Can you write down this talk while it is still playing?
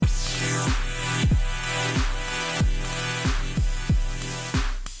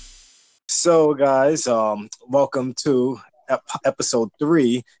So, guys, welcome to episode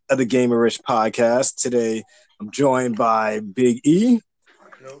 3 of the Gamerish podcast. Today, I'm joined by Big E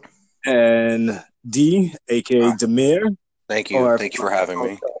Nope. and D, aka Demir, Thank you. or Thank you for having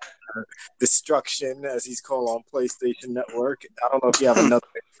me. Destruction, as he's called on PlayStation Network. I don't know if you have another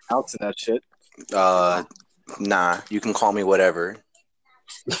way of pronouncing that shit. Nah, you can call me whatever.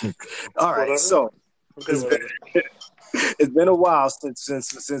 All right, Whatever? so Okay, it's whatever. it's been a while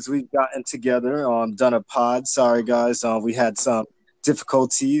since we've gotten together, done a pod. Sorry, guys, we had some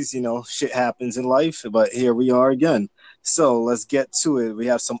difficulties. Shit happens in life, but here we are again. So let's get to it. We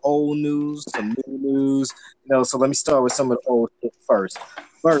have some old news, some new news. So let me start with some of the old shit first.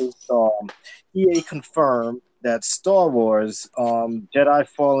 First, EA confirmed that Star Wars, Jedi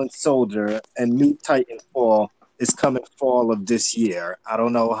Fallen Soldier, and New Titanfall is coming fall of this year. I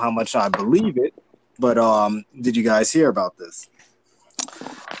don't know how much I believe it. But did you guys hear about this?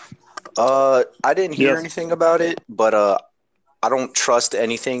 I didn't hear Yes. anything about it, but I don't trust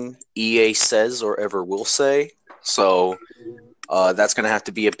anything EA says or ever will say. So that's gonna have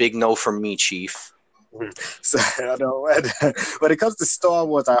to be a big no from me, Chief. So I know when it comes to Star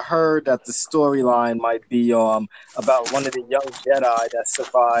Wars, I heard that the storyline might be about one of the young Jedi that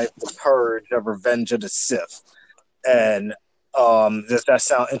survived the purge of Revenge of the Sith. And does that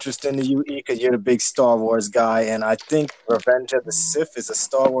sound interesting to you, E? Because you're the big Star Wars guy, and I think Revenge of the Sith is a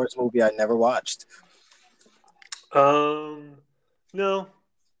Star Wars movie I never watched. No,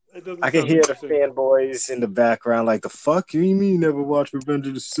 it doesn't. I can sound hear the interesting. fanboys in the background, like, the fuck you mean you never watched Revenge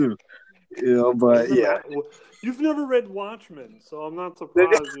of the Sith? But Doesn't yeah. matter. You've never read Watchmen, so I'm not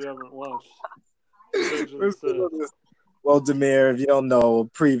surprised you haven't watched. Revenge of the Sith. Well, Demir, if you don't know,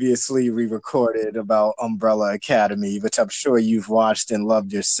 previously we recorded about Umbrella Academy, which I'm sure you've watched and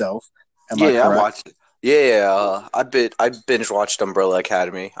loved yourself. Am I Yeah, I correct? watched it. Yeah, I binge watched Umbrella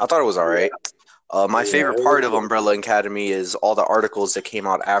Academy. I thought it was all right. My favorite part of Umbrella Academy is all the articles that came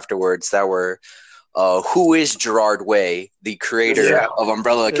out afterwards that were, who is Gerard Way, the creator of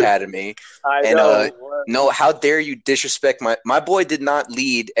Umbrella Academy? I And know. no, how dare you disrespect my boy did not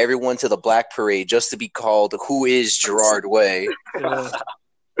lead everyone to the Black Parade just to be called who is Gerard Way. Yeah.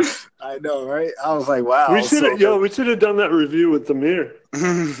 I know, right? I was like, wow. We should have done that review with Demir.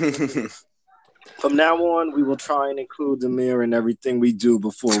 From now on, we will try and include Demir in everything we do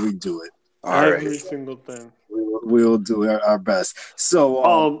before we do it. All Every right. single thing. We'll do our best. So,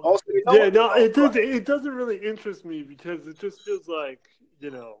 also, it doesn't really interest me because it just feels like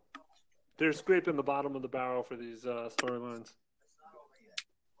they're scraping the bottom of the barrel for these storylines.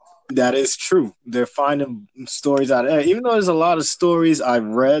 That is true. They're finding stories out there. Even though there's a lot of stories I've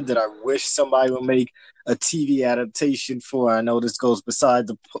read that I wish somebody would make a TV adaptation for. I know this goes beside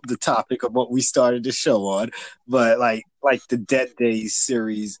the topic of what we started the show on, but like the Dead Days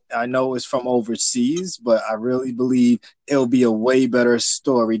series, I know it's from overseas, but I really believe it'll be a way better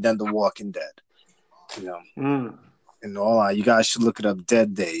story than The Walking Dead. And all you guys should look it up.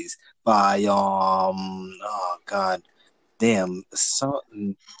 Dead Days by oh god. Damn,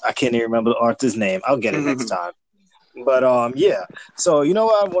 I can't even remember the author's name. I'll get it next time. But yeah. So you know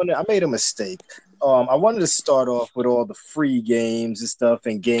what I made a mistake. I wanted to start off with all the free games and stuff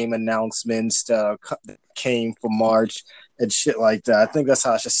and game announcements that came for March and shit like that. I think that's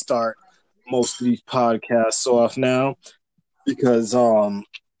how I should start most of these podcasts off now because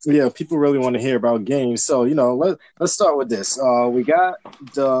people really want to hear about games. So, let's start with this. We got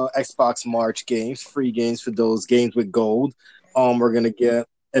the Xbox March games, free games for those games with gold. We're going to get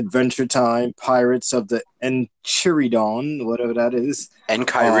Adventure Time, Pirates of the Enchiridion, whatever that is.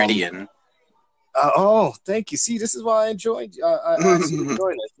 Enchiridion. Thank you. See, this is why I enjoyed I actually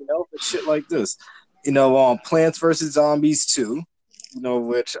enjoy it, for shit like this. Plants vs. Zombies 2.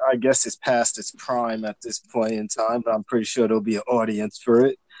 Which I guess is past its prime at this point in time, but I'm pretty sure there'll be an audience for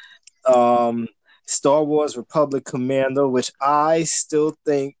it. Star Wars Republic Commando, which I still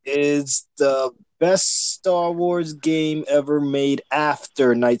think is the best Star Wars game ever made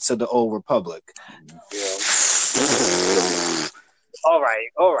after Knights of the Old Republic. All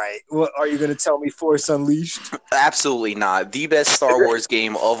right. What are you going to tell me? Force Unleashed? Absolutely not. The best Star Wars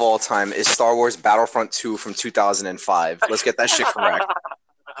game of all time is Star Wars Battlefront 2 from 2005. Let's get that shit correct.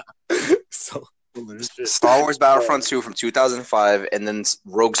 So Star Wars Battlefront 2 from 2005 and then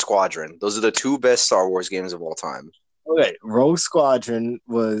Rogue Squadron. Those are the two best Star Wars games of all time. Okay, Rogue Squadron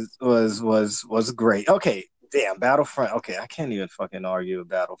was great. Okay, damn, Battlefront. Okay, I can't even fucking argue with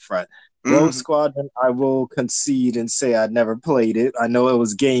Battlefront. Rogue Squadron, I will concede and say I never played it. I know it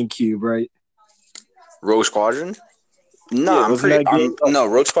was GameCube, right? Rogue Squadron? No, No,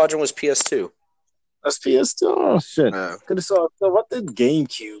 Rogue Squadron was PS2. That's PS2. Oh shit! Yeah. Could have saw. So what did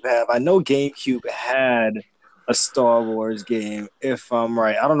GameCube have? I know GameCube had a Star Wars game. If I'm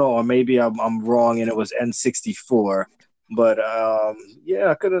right, I don't know, or maybe I'm wrong, and it was N64. But yeah,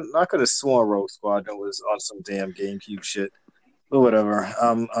 I could have sworn Rogue Squadron was on some damn GameCube shit. But whatever.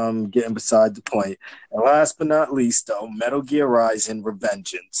 I'm getting beside the point. And last but not least, though, Metal Gear Rising: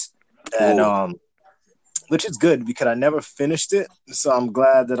 Revengeance, and Ooh. which is good because I never finished it, so I'm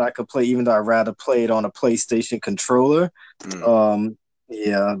glad that I could play, even though I'd rather play it on a PlayStation controller.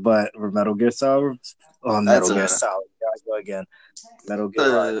 Yeah, but Metal Gear Solid, That's Metal Gear Solid, guys, go again. Metal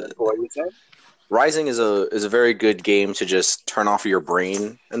Gear Rising. What do you think? Rising is a very good game to just turn off your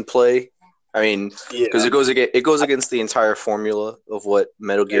brain and play. I mean, because Yeah, it goes against the entire formula of what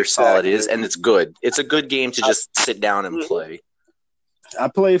Metal Gear Solid is, exactly. and it's good. It's a good game to I, just sit down and mhm. play. I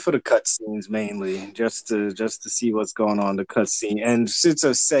play for the cutscenes mainly, just to see what's going on in the cutscene. And since a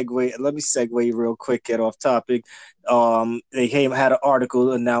segue, let me segue real quick, get off topic. They had an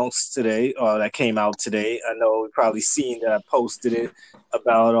article announced today, that came out today. I know we've probably seen that I posted it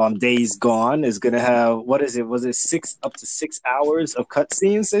about Days Gone is gonna have, what is it? Was it up to 6 hours of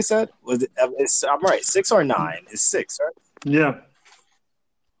cutscenes? They said was it? I'm right, 6 or 9? It's six, right? Yeah,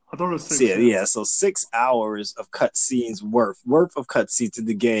 I thought it was So 6. yeah, Yeah. yeah. So 6 hours of cutscenes worth of cutscenes in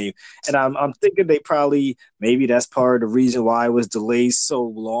the game, and I'm thinking they probably, maybe that's part of the reason why it was delayed so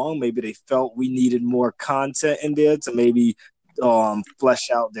long. Maybe they felt we needed more content in there to maybe flesh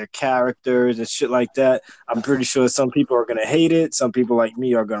out their characters and shit like that. I'm pretty sure some people are gonna hate it. Some people like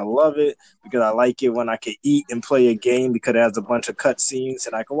me are gonna love it because I like it when I can eat and play a game because it has a bunch of cutscenes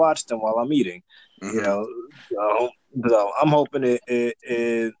and I can watch them while I'm eating. You Hmm. know, so I'm hoping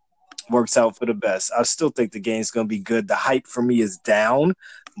it works out for the best. I still think the game's going to be good. The hype for me is down,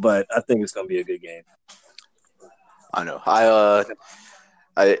 but I think it's going to be a good game. I know.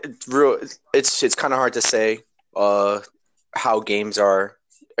 It's kind of hard to say uh how games are,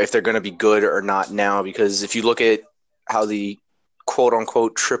 if they're going to be good or not now, because if you look at how the quote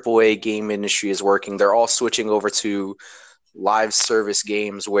unquote AAA game industry is working, they're all switching over to live service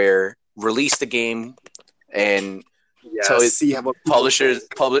games where release the game and Yeah, tell it see how what people publishers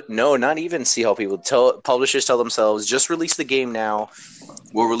think. public no, not even see how people tell publishers tell themselves, just release the game now.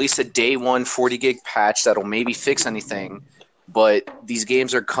 We'll release a day one 40 gig patch that'll maybe fix anything, but these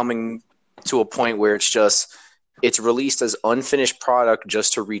games are coming to a point where it's released as unfinished product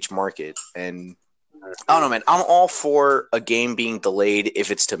just to reach market. And I don't know, man. I'm all for a game being delayed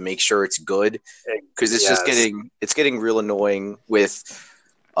if it's to make sure it's good, because Yes. it's getting real annoying with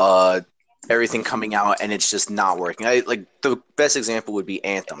uh everything coming out and it's just not working. Like the best example would be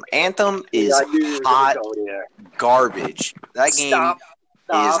Anthem. Anthem Yeah, is I knew you were going to hot go there. garbage. That game Stop,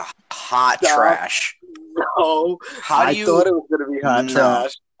 is stop, hot stop. trash. No, How do I thought you it was going to be hot no?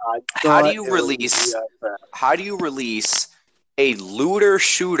 trash. I thought it was going to be hot trash. How do you release a looter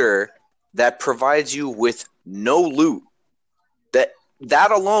shooter that provides you with no loot?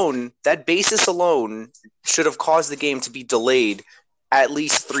 That alone, that basis alone, should have caused the game to be delayed at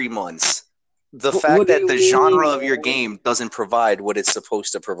least 3 months. The What fact do that you the mean, genre of your man? game doesn't provide what it's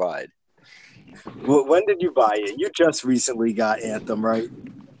supposed to provide. When did you buy it? You just recently got Anthem, right?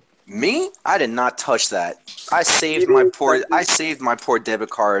 Me? I did not touch that. You didn't touch I it? saved my poor debit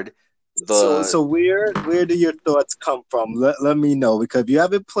card. So The so where do your thoughts come from? Let me know, because if you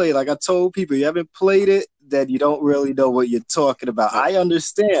haven't played, like I told people, you haven't played it, then you don't really know what you're talking about. uh, I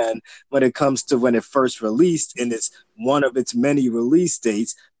understand when it comes to when it first released, and it's one of its many release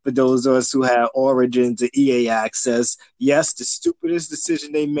dates. For those of us who had Origins and EA access, yes, the stupidest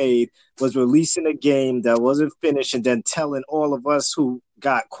decision they made was releasing a game that wasn't finished and then telling all of us who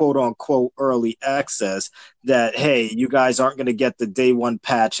got quote unquote early access that, hey, you guys aren't going to get the day one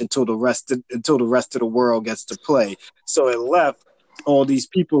patch until until the rest of the world gets to play. So it left all these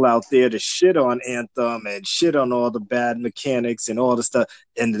people out there to shit on Anthem and shit on all the bad mechanics and all the stuff.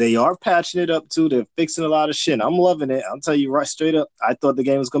 And they are patching it up too. They're fixing a lot of shit. I'm loving it. I'll tell you right straight up. I thought the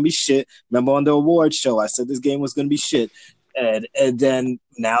game was going to be shit. Remember on the award show, I said this game was going to be shit. And then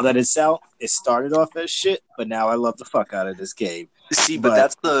now that it's out, it started off as shit, but now I love the fuck out of this game. See, but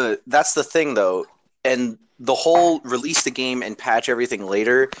But that's the thing though, and the whole release the game and patch everything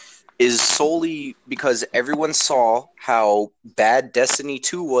later is solely because everyone saw how bad Destiny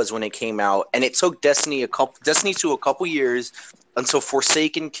 2 was when it came out, and it took Destiny 2 a couple years until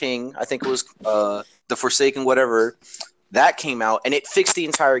Forsaken King, I think it was the Forsaken whatever, that came out, and it fixed the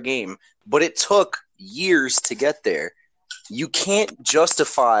entire game, but it took years to get there. You can't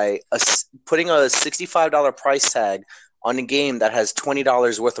justify putting a $65 price tag on a game that has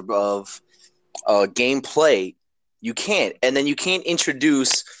 $20 worth of gameplay. You can't, and then you can't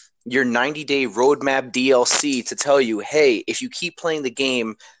introduce your 90-day roadmap DLC to tell you, hey, if you keep playing the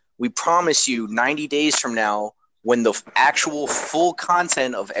game, we promise you 90 days from now, when the actual full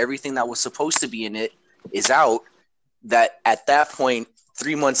content of everything that was supposed to be in it is out, that at that point,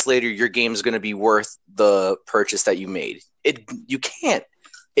 3 months later, your game is going to be worth the purchase that you made. You can't.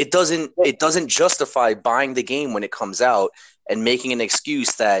 It doesn't justify buying the game when it comes out and making an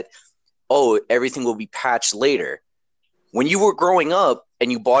excuse that, oh, everything will be patched later. When you were growing up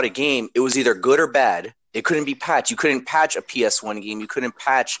and you bought a game, it was either good or bad. It couldn't be patched. You couldn't patch a PS1 game. You couldn't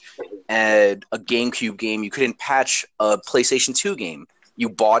patch a GameCube game. You couldn't patch a PlayStation 2 game. You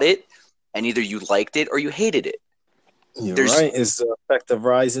bought it, and either you liked it or you hated it. You're right. It's the effect of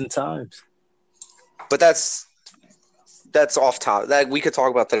rising times. But that's off top. That we could talk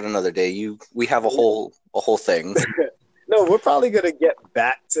about that another day. We have a whole thing. No, we're probably gonna get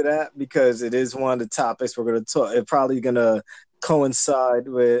back to that because it is one of the topics we're gonna talk. It's probably gonna coincide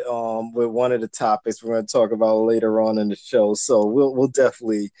with one of the topics we're gonna talk about later on in the show. So we'll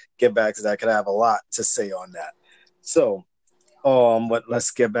definitely get back to that. Cause I have a lot to say on that. So. But let's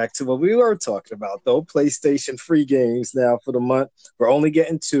get back to what we were talking about, though. PlayStation free games now for the month. We're only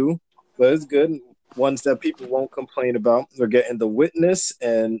getting 2, but it's good. Ones that people won't complain about. We're getting The Witness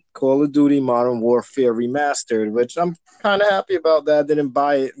and Call of Duty Modern Warfare Remastered, which I'm kind of happy about that. I didn't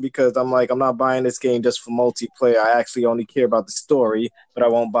buy it because I'm not buying this game just for multiplayer. I actually only care about the story, but I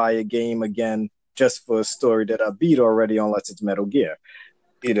won't buy a game again just for a story that I beat already unless it's Metal Gear.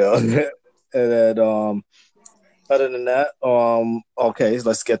 And then, other than that, okay,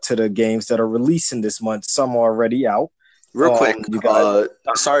 let's get to the games that are releasing this month. Some are already out. Real quick,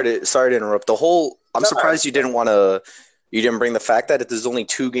 sorry to interrupt. I'm surprised you didn't bring the fact that there's only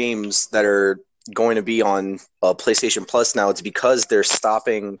 2 games that are going to be on PlayStation Plus now. It's because they're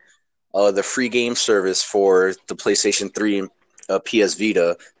stopping the free game service for the PlayStation 3 and PS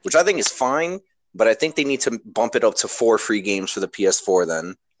Vita, which I think is fine, but I think they need to bump it up to 4 free games for the PS4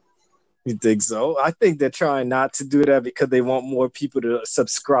 then. You think so? I think they're trying not to do that because they want more people to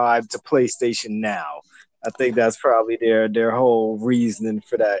subscribe to PlayStation Now. I think that's probably their whole reasoning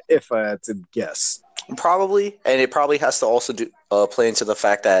for that, if I had to guess. Probably, and it probably has to also play into the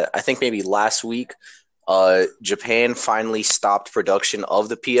fact that I think maybe last week, Japan finally stopped production of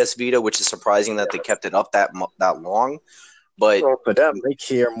the PS Vita, which is surprising that they kept it up that long. But for them, they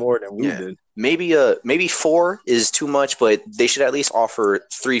care more than we did. Maybe 4 is too much, but they should at least offer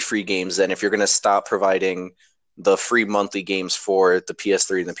 3 free games then if you're going to stop providing the free monthly games for the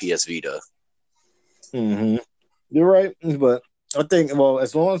PS3 and the PS Vita. Mm-hmm. You're right, but I think,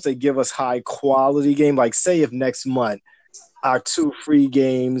 as long as they give us high quality game, like say if next month our 2 free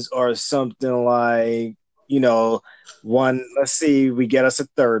games are something like, one, let's see, we get us a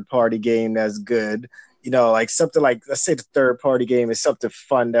third party game that's good. Like something like, let's say the third party game is something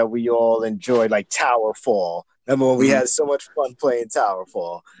fun that we all enjoy, like Towerfall. Remember when we had so much fun playing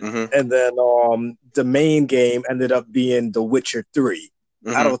Towerfall? Mm-hmm. And then the main game ended up being The Witcher 3.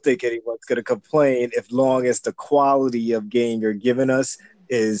 Mm-hmm. I don't think anyone's going to complain as long as the quality of game you're giving us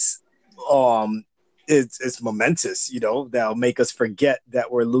is it's momentous, that'll make us forget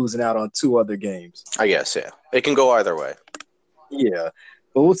that we're losing out on 2 other games. I guess, yeah. It can go either way. Yeah.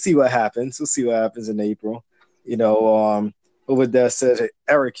 But we'll see what happens. We'll see what happens in April. But with that said,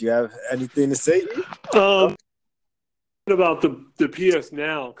 Eric, you have anything to say? About the PS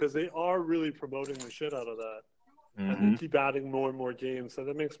Now, because they are really promoting the shit out of that. Mm-hmm. And they keep adding more and more games. So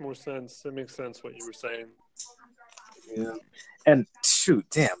that makes more sense. That makes sense what you were saying. Yeah. And shoot,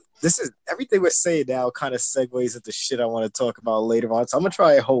 damn. This is everything we're saying now kind of segues into shit I want to talk about later on. So I'm going to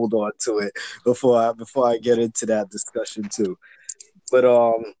try and hold on to it before I get into that discussion too. But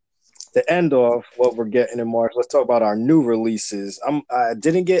to end off what we're getting in March, let's talk about our new releases. I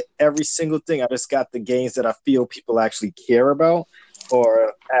didn't get every single thing. I just got the games that I feel people actually care about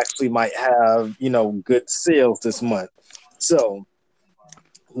or actually might have, good sales this month. So,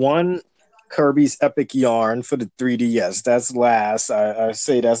 1, Kirby's Epic Yarn for the 3DS. That's last. I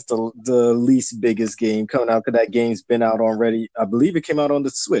say that's the least biggest game coming out because that game's been out already. I believe it came out on the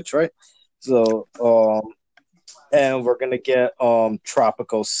Switch, right? So, and we're going to get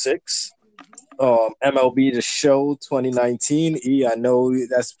Tropico 6, MLB The Show 2019. I know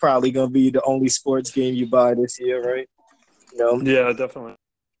that's probably going to be the only sports game you buy this year, right? Yeah, definitely.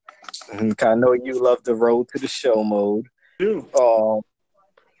 I know you love the Road to the Show mode. Do.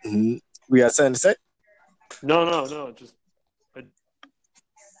 We got something to say? No. Just.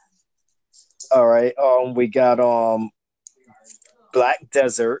 All right. We got Black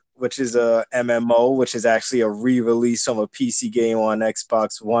Desert, which is a MMO, which is actually a re-release of a PC game on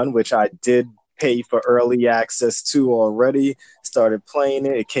Xbox One, which I did paid for early access to already. Started playing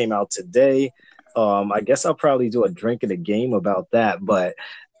it. It came out today. I guess I'll probably do a drink of the game about that, but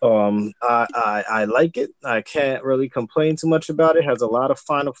I like it. I can't really complain too much about it. It has a lot of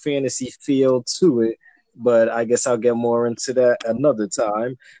Final Fantasy feel to it, but I guess I'll get more into that another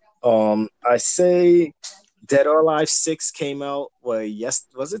time. I say Dead or Alive 6 came out. Well, yes,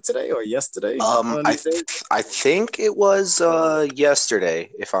 was it today or yesterday? I think it was yesterday,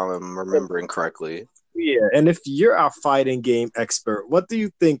 if I'm remembering correctly. Yeah, and if you're our fighting game expert, what do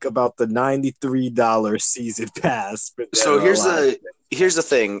you think about the $93 season pass for Dead So or Alive? here's the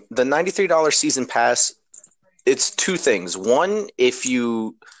thing. The $93 season pass, it's two things. One, if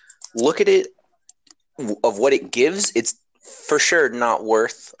you look at it of what it gives, it's for sure not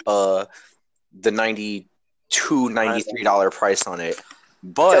worth the $93 price on it.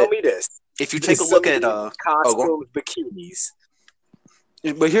 But Tell me this. if you take a look at costumes, bikinis.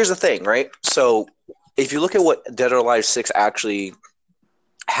 But here's the thing, right? So if you look at what Dead or Alive 6 actually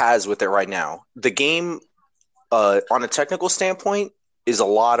has with it right now, the game, on a technical standpoint, is a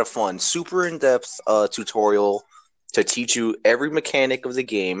lot of fun. Super in-depth tutorial to teach you every mechanic of the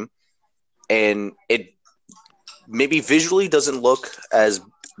game, and it maybe visually doesn't look as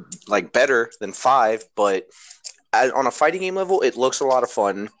like better than 5, but on a fighting game level, it looks a lot of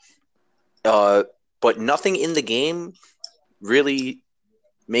fun. But nothing in the game really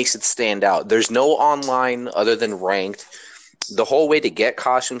makes it stand out. There's no online other than ranked. The whole way to get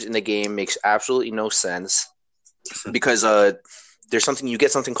costumes in the game makes absolutely no sense because there's you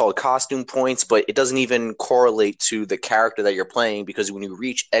get something called costume points, but it doesn't even correlate to the character that you're playing because when you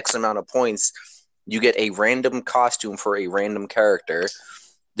reach X amount of points, you get a random costume for a random character.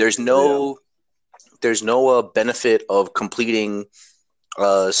 There's no benefit of completing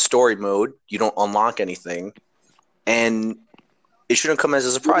story mode. You don't unlock anything, and it shouldn't come as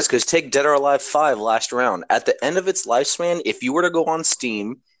a surprise because take Dead or Alive 5 last round. At the end of its lifespan, if you were to go on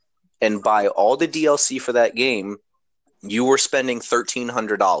Steam and buy all the DLC for that game, you were spending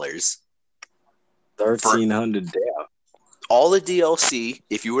 $1,300. $1,300, damn. All the DLC,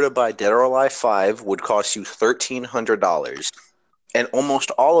 if you were to buy Dead or Alive 5, would cost you $1,300. And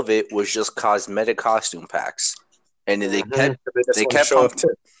almost all of it was just cosmetic costume packs. And they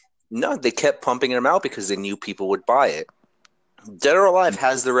kept pumping them out because they knew people would buy it. Dead or Alive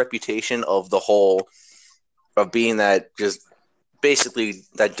has the reputation of being that just basically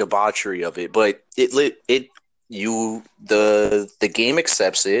that debauchery of it, but the game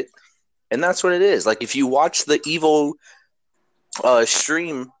accepts it, and that's what it is. Like if you watch the Evo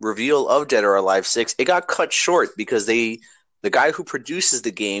stream reveal of Dead or Alive 6, it got cut short because the guy who produces the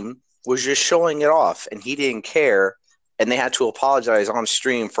game was just showing it off, and he didn't care, and they had to apologize on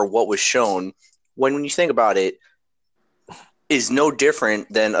stream for what was shown. When you think about it, is no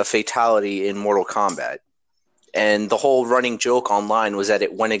different than a fatality in Mortal Kombat. And the whole running joke online was that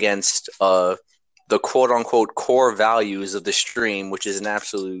it went against the quote-unquote core values of the stream, which is an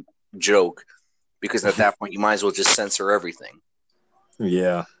absolute joke, because at that point you might as well just censor everything.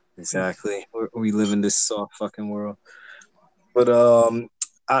 Yeah, exactly. We live in this soft fucking world. But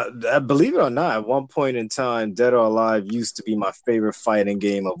I believe it or not, at one point in time, Dead or Alive used to be my favorite fighting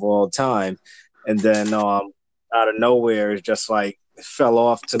game of all time. And then out of nowhere, it just like fell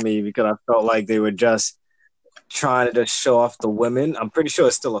off to me because I felt like they were just trying to just show off the women. I'm pretty sure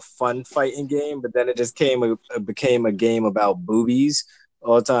it's still a fun fighting game, but then it just became a game about boobies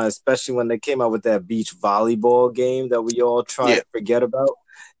all the time, especially when they came out with that beach volleyball game that we all try to forget about,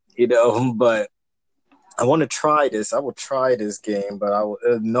 but I want to try this. I will try this game, but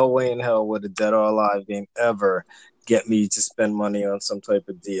no way in hell would a Dead or Alive game ever get me to spend money on some type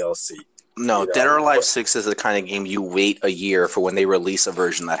of DLC. No, Dead or Alive 6 is the kind of game you wait a year for when they release a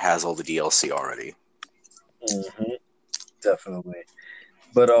version that has all the DLC already. Mm-hmm. Definitely.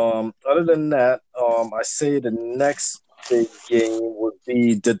 But other than that, I say the next big game would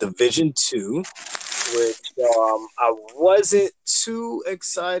be The Division 2, which I wasn't too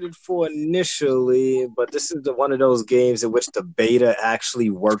excited for initially, but this is one of those games in which the beta actually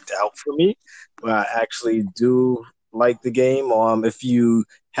worked out for me, where I actually do like the game. If you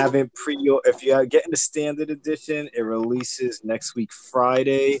haven't if you are getting the standard edition, it releases next week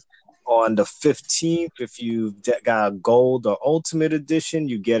Friday on the 15th. If you got a gold or ultimate edition,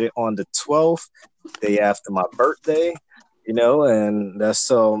 you get it on the 12th, day after my birthday. And that's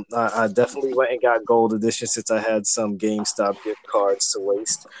so I definitely went and got gold edition since I had some GameStop gift cards to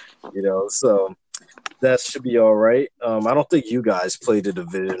waste. So that should be all right. I don't think you guys played The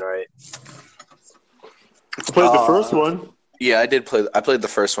Division, right? I played the first one. Yeah, I did play. I played the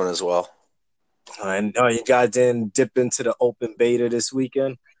first one as well. And you guys didn't dip into the open beta this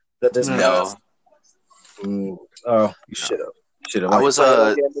weekend? No, Oh, you should have. Should have. I Are you was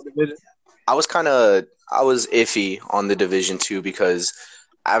playing again in the division? I was iffy on the Division 2 because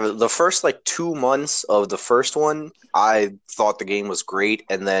the first like 2 months of the first one, I thought the game was great,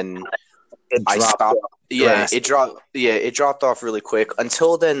 and then It I dropped stopped. off Yeah, it drastically. dropped. Yeah, it dropped off really quick.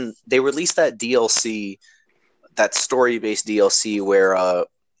 Until then, they released that DLC, that story-based DLC where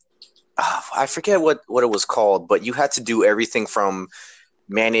I forget what it was called, but you had to do everything from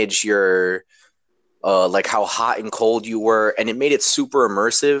manage your like how hot and cold you were, and it made it super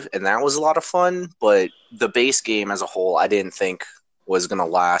immersive, and that was a lot of fun. But the base game as a whole, I didn't think was gonna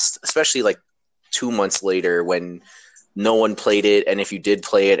last, especially like 2 months later when no one played it, and if you did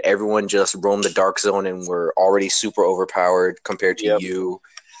play it, everyone just roamed the dark zone and were already super overpowered compared to Yep. you.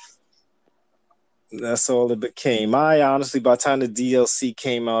 That's all it became. I honestly, by the time the DLC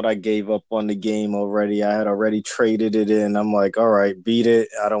came out, I gave up on the game already. I had already traded it in. I'm like, all right, beat it.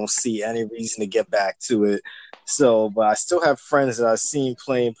 I don't see any reason to get back to it. So, but I still have friends that I've seen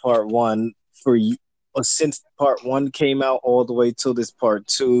playing part one since part one came out all the way till this part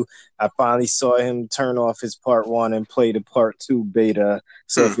two. I finally saw him turn off his part one and play the part two beta.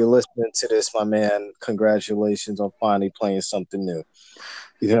 So if you're listening to this, my man, congratulations on finally playing something new.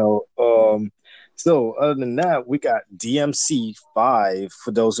 You know, so other than that, we got DMC 5.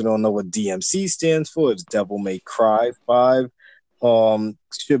 For those who don't know what DMC stands for, it's Devil May Cry 5.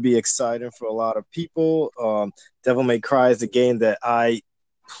 Should be exciting for a lot of people. Devil May Cry is a game that I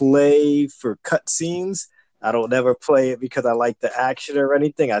play for cutscenes. I don't ever play it because I like the action or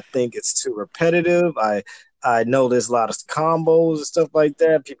anything. I think it's too repetitive. I know there's a lot of combos and stuff like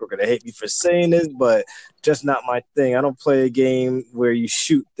that. People are gonna hate me for saying this, but just not my thing. I don't play a game where you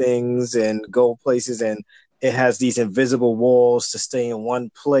shoot things and go places and it has these invisible walls to stay in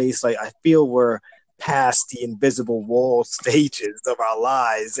one place. Like I feel we're past the invisible wall stages of our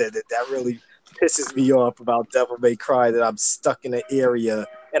lives, and that really pisses me off about Devil May Cry, that I'm stuck in an area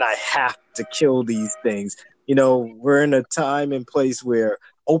and I have to kill these things. You know, we're in a time and place where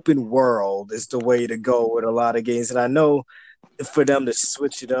open world is the way to go with a lot of games, and I know for them to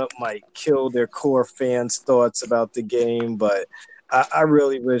switch it up might kill their core fans' thoughts about the game, but I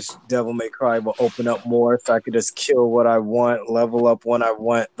really wish Devil May Cry would open up more so I could just kill what I want, level up when I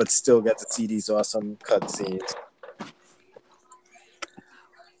want, but still get to see these awesome cutscenes.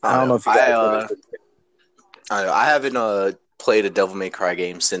 I don't know if you guys I haven't played a Devil May Cry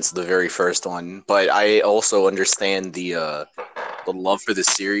game since the very first one, but I also understand the love for the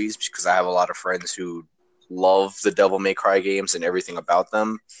series because I have a lot of friends who love the Devil May Cry games and everything about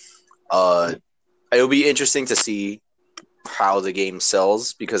them. It'll be interesting to see how the game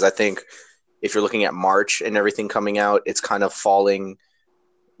sells because I think if you're looking at March and everything coming out, it's kind of falling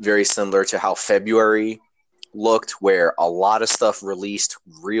very similar to how February looked, where a lot of stuff released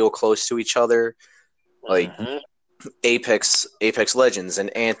real close to each other, like Apex Legends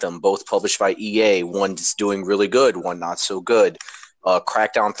and Anthem, both published by EA. One's doing really good, one not so good.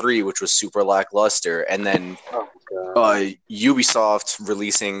 Crackdown 3, which was super lackluster, and then Ubisoft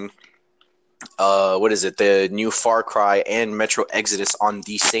releasing the new Far Cry and Metro Exodus on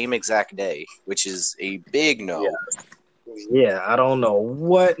the same exact day, which is a big no. Yeah, I don't know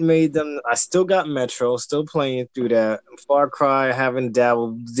what made them. I still got Metro, still playing through that. Far Cry, I haven't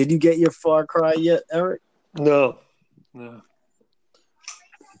dabbled. Did you get your Far Cry yet, Eric? No.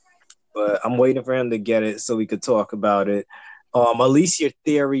 But I'm waiting for him to get it so we could talk about it. At least your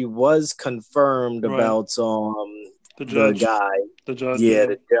theory was confirmed about the judge. The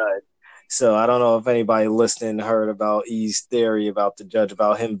judge. So I don't know if anybody listening heard about E's theory about the judge,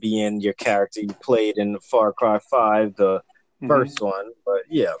 about him being your character you played in Far Cry 5, the first one. But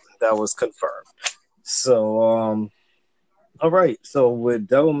yeah, that was confirmed. So, all right. So with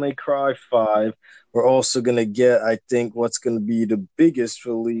Devil May Cry 5, we're also going to get, I think, what's going to be the biggest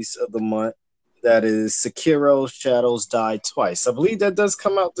release of the month. That is Sekiro Shadows Die Twice. I believe that does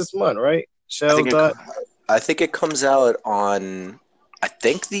come out this month, right? I think it comes out on... I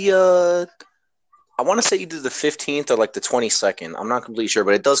think I want to say either the 15th or like the 22nd. I'm not completely sure,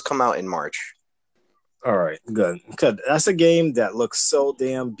 but it does come out in March. All right, good. Because that's a game that looks so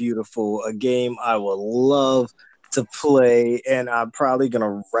damn beautiful. A game I would love to play, and I'm probably going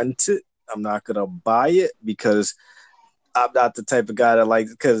to rent it. I'm not going to buy it because I'm not the type of guy that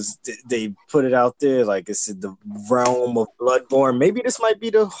likes, because they put it out there like it's in the realm of Bloodborne. Maybe this might be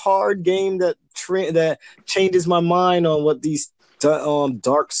the hard game that changes my mind on what these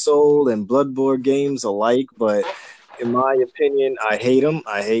Dark Soul and Bloodborne games are like, but in my opinion, I hate them.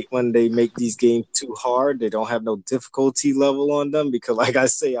 I hate when they make these games too hard. They don't have no difficulty level on them because, like I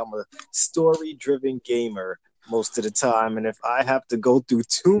say, I'm a story-driven gamer most of the time. And if I have to go through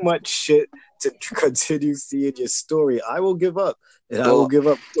too much shit to continue seeing your story, I will give up, and I will give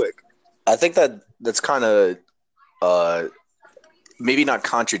up quick. I think that's kind of maybe not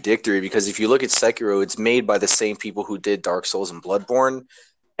contradictory, because if you look at Sekiro, it's made by the same people who did Dark Souls and Bloodborne,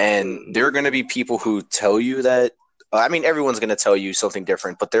 and there are going to be people who tell you that. I mean, everyone's going to tell you something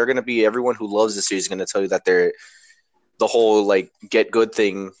different, but they're going to be everyone who loves the series is going to tell you that the whole like get good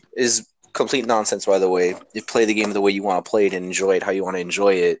thing is complete nonsense. By the way, you play the game the way you want to play it and enjoy it how you want to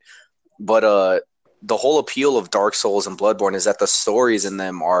enjoy it. But the whole appeal of Dark Souls and Bloodborne is that the stories in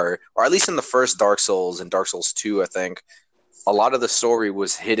them are, or at least in the first Dark Souls and Dark Souls 2, I think, a lot of the story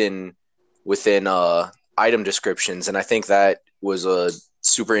was hidden within item descriptions, and I think that was a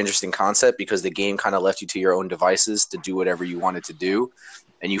super interesting concept because the game kind of left you to your own devices to do whatever you wanted to do,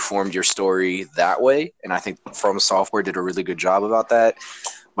 and you formed your story that way. And I think From Software did a really good job about that.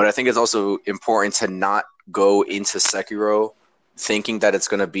 But I think it's also important to not go into Sekiro thinking that it's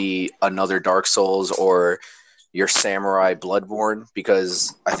going to be another Dark Souls or your Samurai Bloodborne,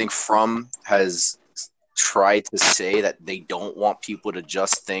 because I think From has tried to say that they don't want people to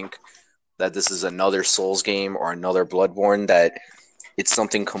just think that this is another Souls game or another Bloodborne, that it's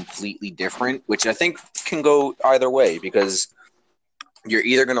something completely different, which I think can go either way, because you're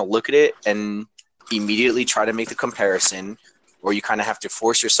either going to look at it and immediately try to make the comparison, or you kind of have to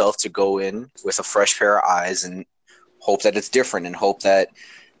force yourself to go in with a fresh pair of eyes and hope that it's different, and hope that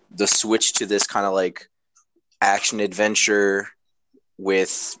the switch to this kind of like action adventure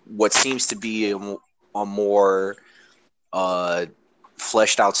with what seems to be a more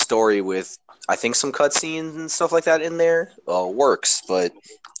fleshed out story with, I think, some cutscenes and stuff like that in there works, but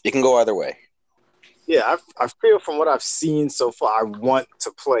it can go either way. Yeah, I feel from what I've seen so far, I want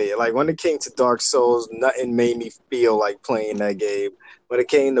to play it. Like when it came to Dark Souls, nothing made me feel like playing that game. When it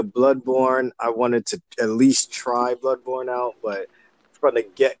came to Bloodborne, I wanted to at least try Bloodborne out, but from the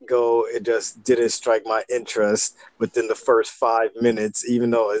get-go, it just didn't strike my interest within the first 5 minutes, even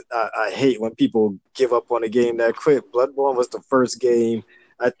though I hate when people give up on a game that quick. Bloodborne was the first game,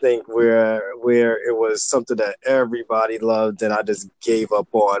 I think, where it was something that everybody loved, and I just gave up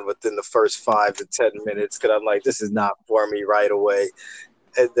on within the first 5 to 10 minutes because I'm like, this is not for me right away.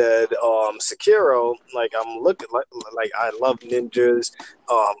 And then Sekiro, like I'm looking like I love ninjas.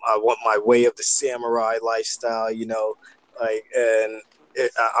 I want my way of the samurai lifestyle, and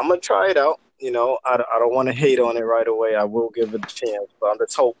I'm gonna try it out. I don't want to hate on it right away. I will give it a chance, but I'm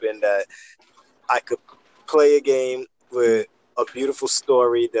just hoping that I could play a game with a beautiful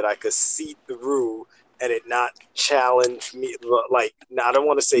story that I could see through and it not challenge me. Like, now, I don't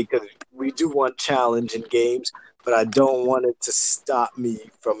want to say, because we do want challenge in games, but I don't want it to stop me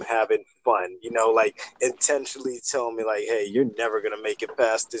from having fun, like intentionally tell me like, hey, you're never going to make it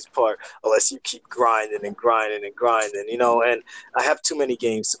past this part unless you keep grinding and grinding and grinding, and I have too many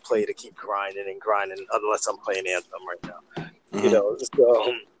games to play to keep grinding and grinding unless I'm playing Anthem right now,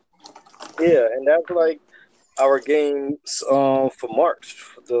 so yeah, and that's like our games for March,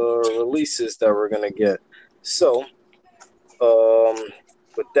 the releases that we're going to get. So,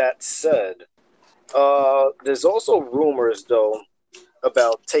 with that said, there's also rumors, though,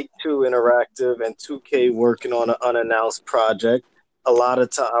 about Take-Two Interactive and 2K working on an unannounced project. A lot of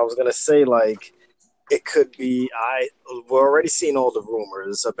time, I was going to say, like, it could be, we're already seeing all the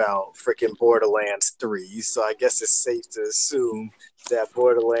rumors about freaking Borderlands 3, so I guess it's safe to assume that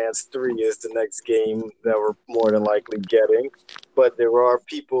Borderlands 3 is the next game that we're more than likely getting. But there are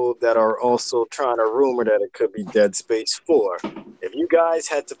people that are also trying to rumor that it could be Dead Space 4. If you guys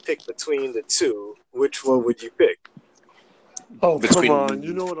had to pick between the two, which one would you pick? Oh, come on.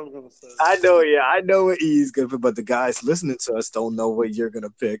 You know what I'm going to say. I know what E's going to pick, but the guys listening to us don't know what you're going to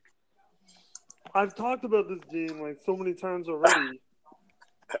pick. I've talked about this game like so many times already.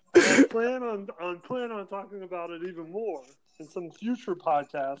 I plan on talking about it even more in some future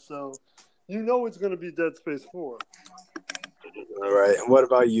podcasts. So it's going to be Dead Space 4. All right. And what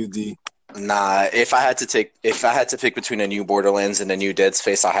about you, D? Nah, if I had to pick between a new Borderlands and a new Dead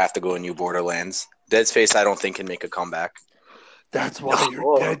Space, I have to go a new Borderlands. Dead Space, I don't think can make a comeback. That's why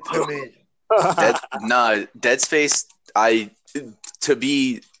you're dead to me. Dead Space. I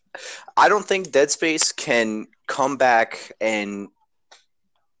don't think Dead Space can come back and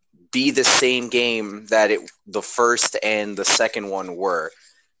be the same game that the first and the second one were.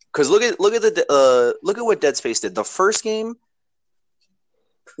 Because look at what Dead Space did. The first game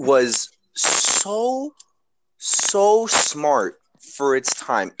was so smart for its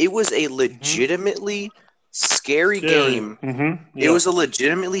time. It was a legitimately scary game. Mm-hmm. Yeah. It was a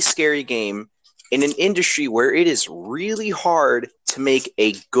legitimately scary game in an industry where it is really hard to make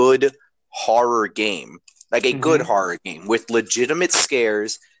a good horror game. like a good horror game with legitimate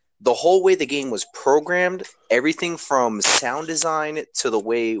scares. The whole way the game was programmed, everything from sound design to the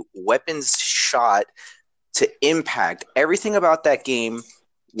way weapons shot to impact, everything about that game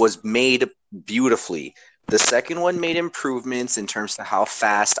was made beautifully. The second one made improvements in terms of how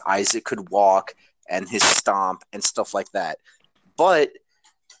fast Isaac could walk and his stomp and stuff like that. But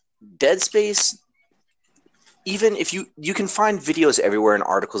Dead Space, even if you can find videos everywhere and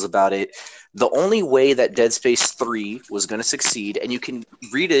articles about it, the only way that Dead Space 3 was going to succeed, and you can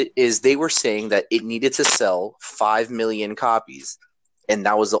read it, is they were saying that it needed to sell 5 million copies. And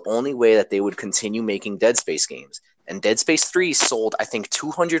that was the only way that they would continue making Dead Space games. And Dead Space 3 sold, I think,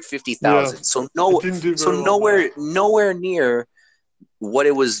 250,000. Yeah. So nowhere near what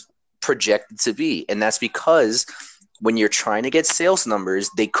it was projected to be. And that's because when you're trying to get sales numbers,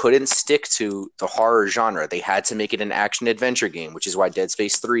 they couldn't stick to the horror genre. They had to make it an action adventure game, which is why Dead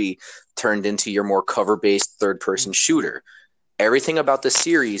Space 3 turned into your more cover-based third-person shooter. Everything about the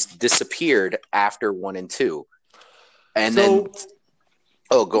series disappeared after 1 and 2. And then...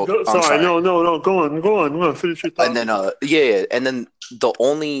 Oh, go. Sorry. No. Go on. Finish your thought. And then, and then the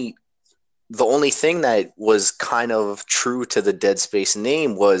only thing that was kind of true to the Dead Space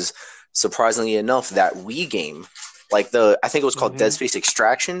name was, surprisingly enough, that Wii game. Like I think it was called Dead Space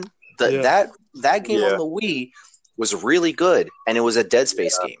Extraction. That game on the Wii was really good, and it was a Dead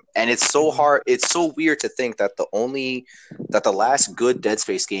Space game. And it's so hard. It's so weird to think that the last good Dead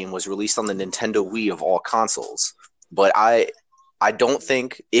Space game was released on the Nintendo Wii of all consoles. But I don't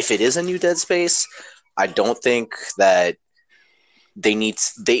think, if it is a new Dead Space, I don't think that they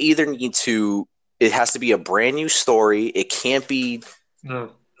either need to, it has to be a brand new story. It can't be,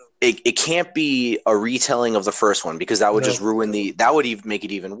 it can't be a retelling of the first one, because that would just that would even make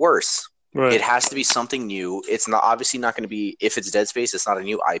it even worse. Right. It has to be something new. It's not obviously not going to be, if it's Dead Space, it's not a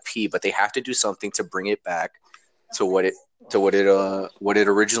new IP, but they have to do something to bring it back to what it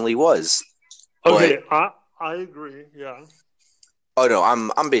originally was. Okay, but, I agree. Yeah. Oh no,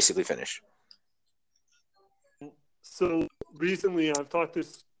 I'm basically finished. So recently, I've talked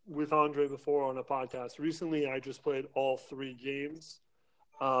this with Andre before on a podcast. Recently, I just played all 3 games,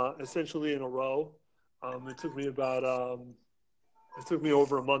 essentially in a row. It took me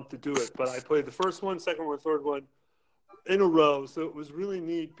over a month to do it, but I played the first one, second one, third one in a row. So it was really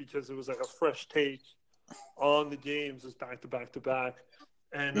neat because it was like a fresh take on the games, just back to back to back.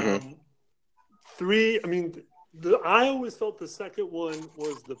 And 3, I mean. I always felt the second one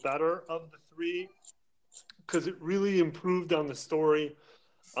was the better of the 3 because it really improved on the story.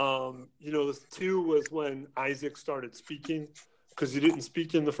 The 2 was when Isaac started speaking, because he didn't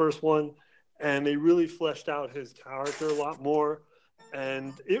speak in the first one, and they really fleshed out his character a lot more.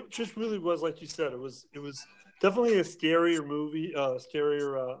 And it just really was, like you said, it was definitely a scarier movie,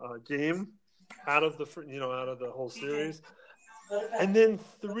 game out of the whole series. And then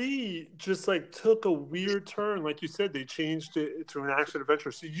 3 just like took a weird turn. Like you said, they changed it to an action adventure.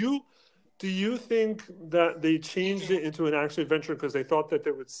 So do you think that they changed it into an action adventure because they thought that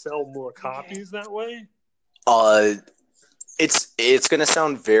they would sell more copies that way? It's going to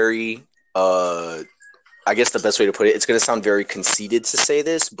sound very, I guess the best way to put it, it's going to sound very conceited to say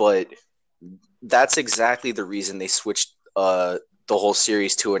this, but that's exactly the reason they switched the whole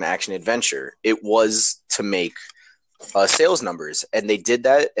series to an action adventure. It was to make sales numbers, and they did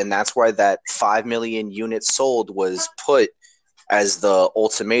that, and that's why that 5 million units sold was put as the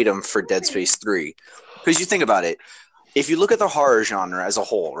ultimatum for Dead Space 3. Because you think about it, if you look at the horror genre as a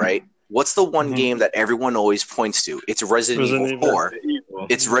whole, right? What's the one game that everyone always points to? It's Resident Evil 4.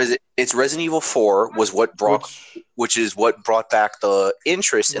 It's Resident Evil 4 was which is what brought back the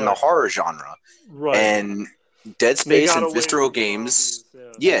interest in the horror genre. Right. And Dead Space and Visceral Games,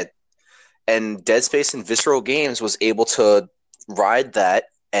 and Dead Space and Visceral Games was able to ride that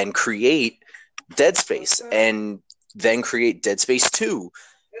and create Dead Space, and then create Dead Space 2.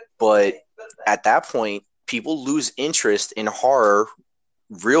 But at that point, people lose interest in horror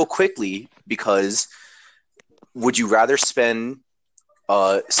real quickly, because would you rather spend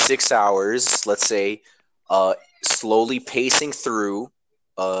 6 hours, let's say, slowly pacing through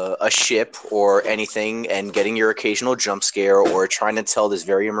a ship or anything and getting your occasional jump scare, or trying to tell this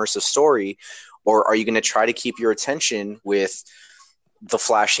very immersive story? Or are you going to try to keep your attention with the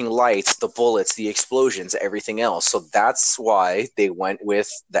flashing lights, the bullets, the explosions, everything else? So that's why they went with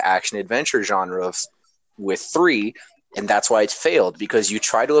the action adventure genre with 3, and that's why it failed, because you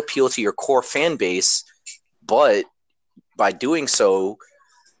try to appeal to your core fan base, but by doing so,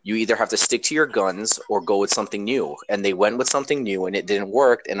 you either have to stick to your guns or go with something new. And they went with something new, and it didn't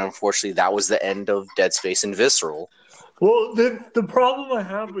work, and unfortunately that was the end of Dead Space and Visceral. Well, the problem I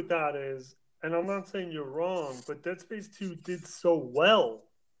have with that is, and I'm not saying you're wrong, but Dead Space 2 did so well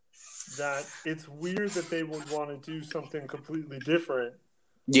that it's weird that they would want to do something completely different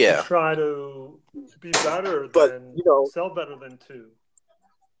to try to be better than sell better than 2.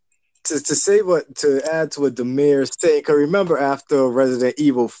 To add to what Demir's saying, because remember after Resident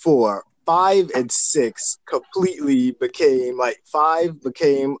Evil 4, 5 and 6 completely became a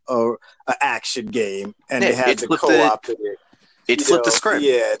action game, and they had the co-op in it. It flipped the script.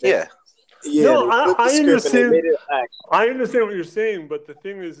 Yeah. No, I understand. I understand what you're saying, but the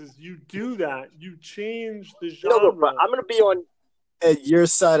thing is you do that. You change the genre. No, but I'm going to be on your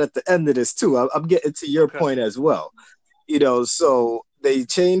side at the end of this too. I'm getting to your point as well. So they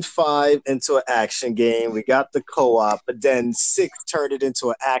changed 5 into an action game. We got the co-op, but then 6 turned it into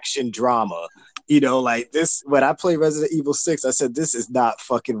an action drama. Like this, when I played Resident Evil 6, I said, this is not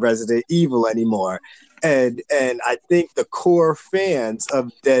fucking Resident Evil anymore. And I think the core fans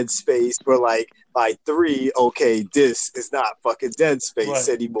of Dead Space were like, by 3, okay, this is not fucking Dead Space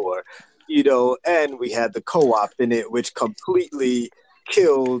anymore. And we had the co-op in it, which completely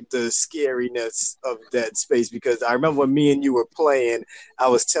killed the scariness of Dead Space, because I remember when me and you were playing, I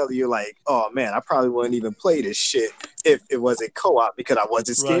was telling you like, oh man, I probably wouldn't even play this shit if it wasn't co-op, because I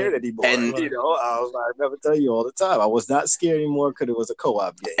wasn't scared anymore. And I remember telling you all the time, I was not scared anymore because it was a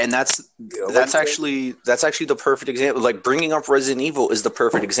co-op game. And that's actually the perfect example. Like bringing up Resident Evil is the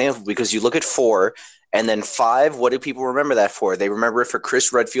perfect example, because you look at 4 and then 5. What do people remember that for? They remember it for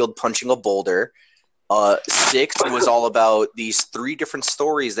Chris Redfield punching a boulder. 6 was all about these 3 different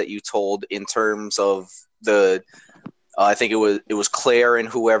stories that you told in terms of the I think it was Claire and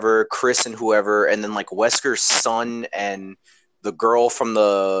whoever, Chris and whoever, and then like Wesker's son and the girl from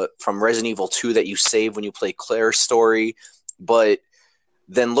Resident Evil 2 that you save when you play Claire's story. But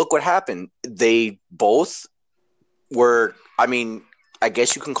then look what happened. They both were, I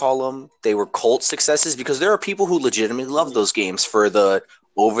guess you can call them, they were cult successes, because there are people who legitimately love those games for the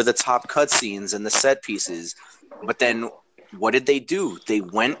over-the-top cutscenes and the set pieces. But then what did they do? They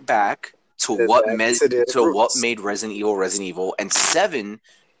went back to what made Resident Evil, and 7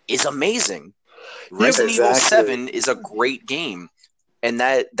 is amazing. Resident Evil 7 is a great game. And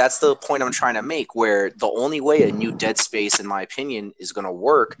that's the point I'm trying to make, where the only way a new Dead Space, in my opinion, is going to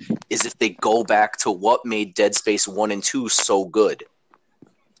work is if they go back to what made Dead Space 1 and 2 so good.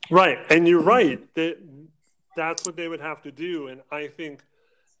 Right, and you're right. That's what they would have to do, and I think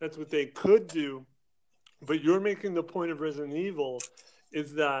that's what they could do. But you're making the point of Resident Evil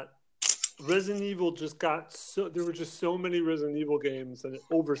is that Resident Evil there were just so many Resident Evil games, and it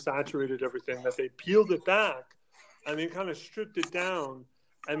oversaturated everything, that they peeled it back and they kind of stripped it down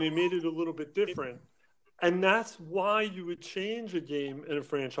and they made it a little bit different. And that's why you would change a game in a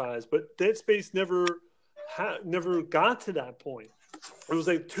franchise. But Dead Space never got to that point. It was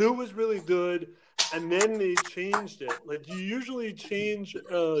like 2 was really good, and then they changed it. Like, you usually change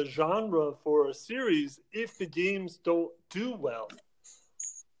a genre for a series if the games don't do well.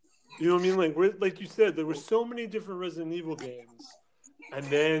 You know what I mean? Like you said, there were so many different Resident Evil games, and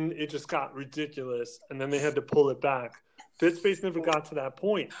then it just got ridiculous, and then they had to pull it back. Dead Space never got to that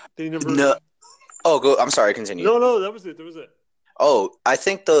point. They never. No. Oh, go. I'm sorry. Continue. No, that was it. Oh, I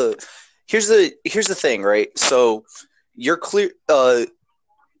think here's the thing, right? So you're clear.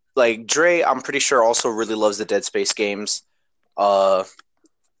 Like Dre, I'm pretty sure also really loves the Dead Space games. I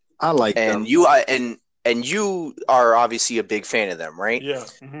like them. And you are obviously a big fan of them, right? Yeah.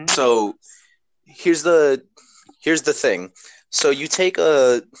 Mm-hmm. So here's the thing. So you take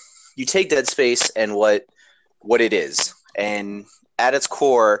Dead Space and what it is, and at its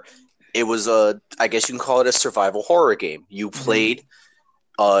core, it was I guess you can call it a survival horror game. You played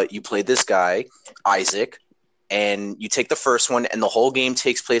this guy, Isaac, and you take the first one, and the whole game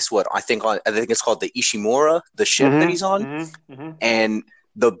takes place I think it's called the Ishimura, the ship that he's on. Mm-hmm. Mm-hmm. And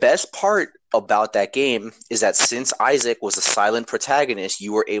the best part about that game is that since Isaac was a silent protagonist,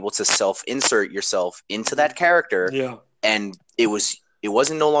 you were able to self-insert yourself into that character. Yeah. And it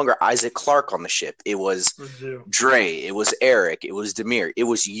wasn't no longer Isaac Clarke on the ship. It was Dre. It was Eric. It was Demir. It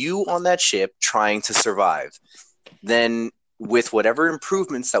was you on that ship trying to survive. Then with whatever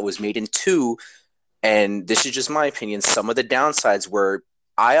improvements that was made in 2, and this is just my opinion, some of the downsides were,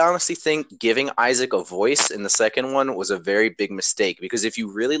 I honestly think giving Isaac a voice in the second one was a very big mistake, because if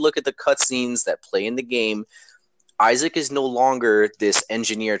you really look at the cutscenes that play in the game, Isaac is no longer this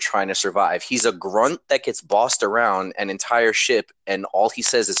engineer trying to survive. He's a grunt that gets bossed around an entire ship, and all he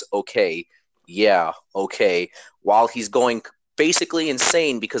says is, okay, yeah, okay, while he's going basically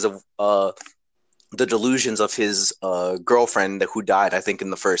insane because of the delusions of his girlfriend who died, I think, in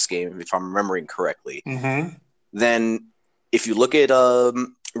the first game, if I'm remembering correctly. Mm-hmm. Then if you look at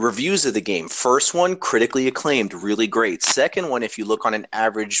reviews of the game. First one, critically acclaimed, really great. Second one, if you look on an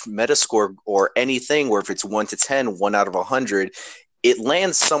average Metascore or anything, where if it's 1 to 10, 1 out of 100, it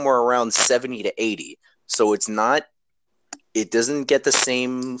lands somewhere around 70 to 80. So it doesn't get the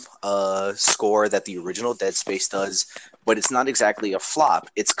same score that the original Dead Space does, but it's not exactly a flop.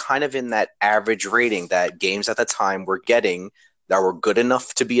 It's kind of in that average rating that games at the time were getting that were good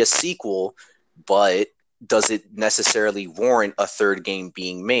enough to be a sequel, but does it necessarily warrant a third game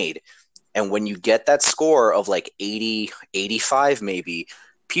being made? And when you get that score of like 80, 85 maybe,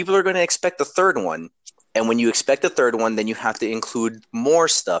 people are going to expect a third one. And when you expect a third one, then you have to include more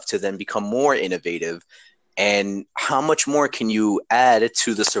stuff to then become more innovative. And how much more can you add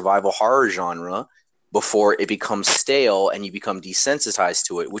to the survival horror genre before it becomes stale and you become desensitized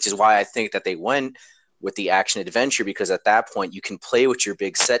to it? Which is why I think that they went with the action adventure, because at that point you can play with your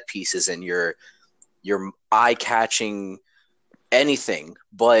big set pieces and your eye-catching anything.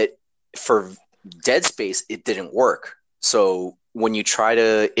 But for Dead Space, it didn't work. So when you try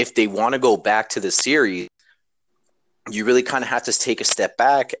to, if they want to go back to the series, you really kind of have to take a step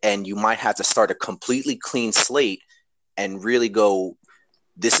back, and you might have to start a completely clean slate and really go,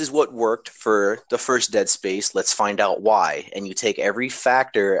 this is what worked for the first Dead Space. Let's find out why. And you take every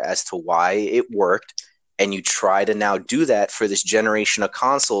factor as to why it worked, and you try to now do that for this generation of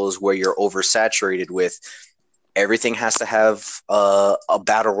consoles where you're oversaturated with everything has to have a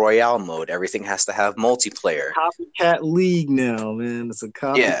battle royale mode. Everything has to have multiplayer. Copycat League now, man. It's a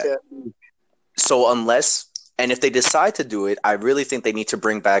copycat league. So and if they decide to do it, I really think they need to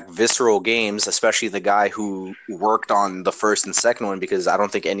bring back Visceral Games, especially the guy who worked on the first and second one, because I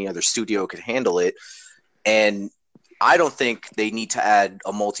don't think any other studio could handle it. And I don't think they need to add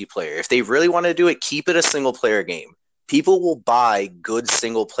a multiplayer. If they really want to do it, keep it a single-player game. People will buy good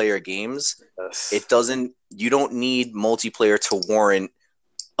single-player games. Yes. You don't need multiplayer to warrant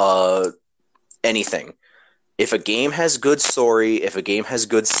anything. If a game has good story, if a game has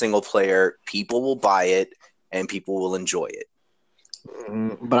good single-player, people will buy it and people will enjoy it.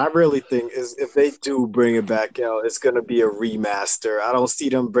 But I really think if they do bring it back out, it's going to be a remaster. I don't see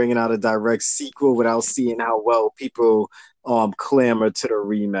them bringing out a direct sequel without seeing how well people clamor to the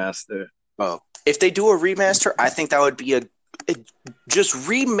remaster. Oh, if they do a remaster, I think that would be just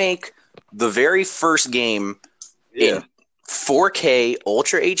remake the very first game in 4K,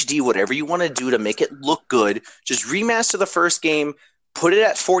 Ultra HD, whatever you want to do to make it look good. Just remaster the first game, put it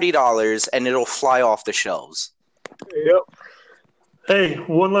at $40, and it'll fly off the shelves. Yep. Hey,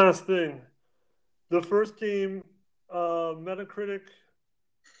 one last thing. The first game, Metacritic,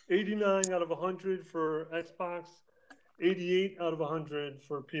 89 out of 100 for Xbox, 88 out of 100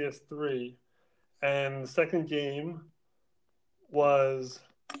 for PS3. And the second game was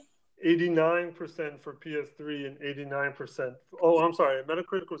 89% for PS3 and 89%. Oh, I'm sorry.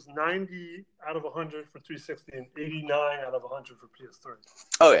 Metacritic was 90 out of 100 for 360 and 89 out of 100 for PS3.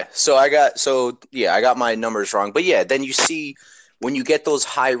 Okay, so I got my numbers wrong. But yeah, then you see when you get those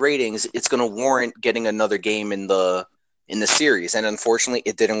high ratings, it's going to warrant getting another game in the series. And unfortunately,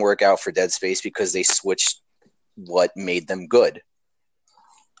 it didn't work out for Dead Space because they switched what made them good.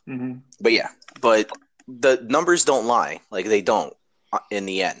 Mm-hmm. But the numbers don't lie. Like, they don't in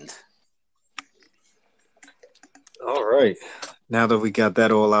the end. All right. Now that we got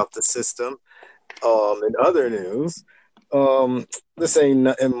that all out the system, in other news, this ain't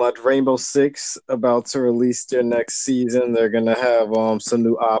nothing much. Rainbow Six about to release their next season. They're gonna have some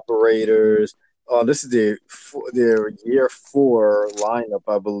new operators. This is their year 4 lineup,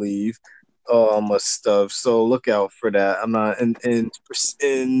 I believe. Of stuff. So look out for that. I'm not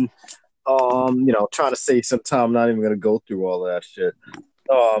trying to save some time. I'm not even gonna go through all of that shit.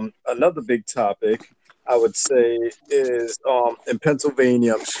 Another big topic I would say is in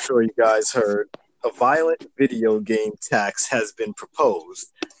Pennsylvania, I'm sure you guys heard, a violent video game tax has been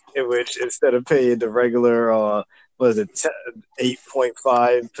proposed, in which instead of paying the regular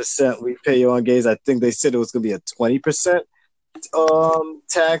 8.5% we pay on games, I think they said it was going to be a 20%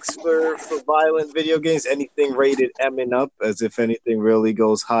 tax for violent video games, anything rated M and up, as if anything really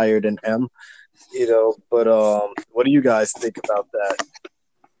goes higher than M. But what do you guys think about that?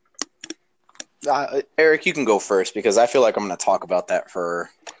 Eric, you can go first because I feel like I'm going to talk about that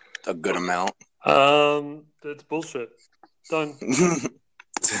for a good amount. That's bullshit. Done.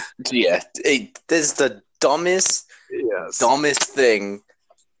 Yeah, this is the dumbest thing.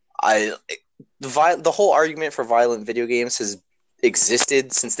 The whole argument for violent video games has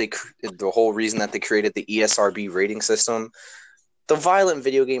existed since the whole reason that they created the ESRB rating system. The violent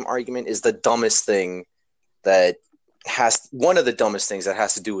video game argument is the dumbest thing one of the dumbest things that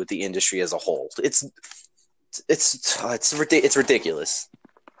has to do with the industry as a whole. It's ridiculous.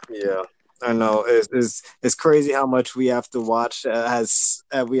 Yeah, I know. It's crazy how much we have to watch.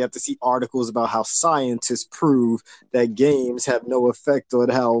 We have to see articles about how scientists prove that games have no effect on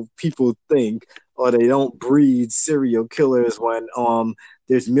how people think, or they don't breed serial killers when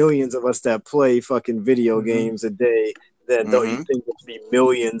there's millions of us that play fucking video games a day. Then don't you Mm-hmm. think there'd be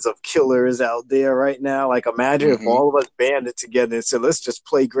millions of killers out there right now? Like, imagine if Mm-hmm. all of us banded together and said, "Let's just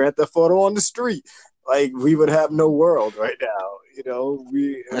play Grand Theft Auto on the street." Like, we would have no world right now. It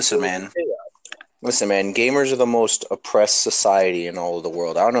Listen, would be man. chaos. Listen, man. Gamers are the most oppressed society in all of the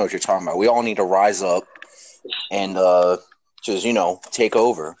world. I don't know what you're talking about. We all need to rise up and just take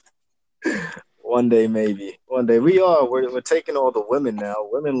over. One day, maybe. One day. We're taking all the women now.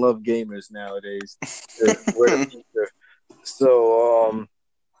 Women love gamers nowadays. We're the future. So,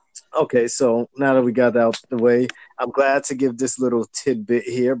 okay, so now that we got that out the way, I'm glad to give this little tidbit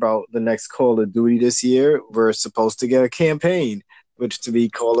here about the next Call of Duty this year. We're supposed to get a campaign, which to me,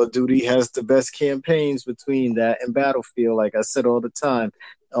 Call of Duty has the best campaigns between that and Battlefield. Like I said all the time,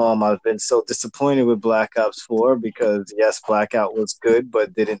 I've been so disappointed with Black Ops 4 because yes, Blackout was good,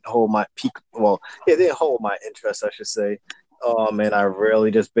 but didn't hold my peak. Well, it didn't hold my interest, I should say. And I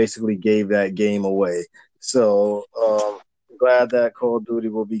really just basically gave that game away. So, glad that Call of Duty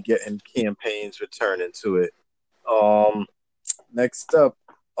will be getting campaigns returning to it. Um, Next up,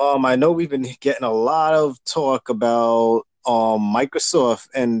 I know we've been getting a lot of talk about Microsoft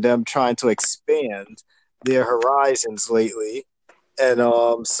and them trying to expand their horizons lately. And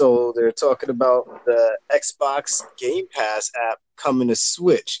so they're talking about the Xbox Game Pass app coming to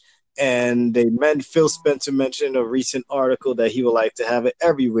Switch. And Phil Spencer mentioned a recent article that he would like to have it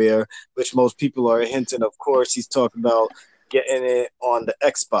everywhere, which most people are hinting. Of course, he's talking about getting it on the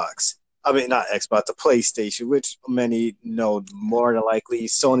Xbox. I mean, not Xbox, the PlayStation, which many know more than likely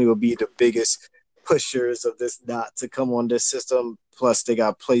Sony will be the biggest pushers of this not to come on this system. Plus, they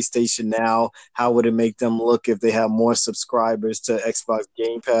got PlayStation Now. How would it make them look if they have more subscribers to Xbox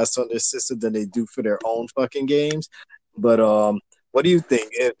Game Pass on their system than they do for their own fucking games? But what do you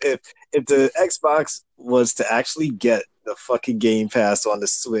think if the Xbox was to actually get the fucking Game Pass on the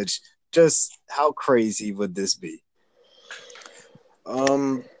Switch? Just how crazy would this be?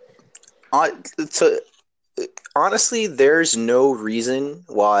 Um, I, to, honestly, there's no reason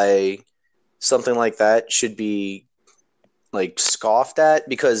why something like that should be like scoffed at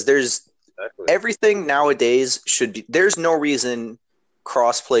because there's Exactly. everything nowadays should be. There's no reason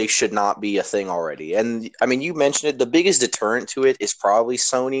crossplay should not be a thing already. And I mean, you mentioned it. The biggest deterrent to it is probably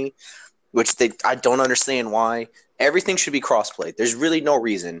Sony, which I don't understand why. Everything should be crossplay. There's really no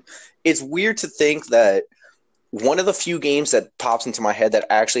reason. It's weird to think that one of the few games that pops into my head that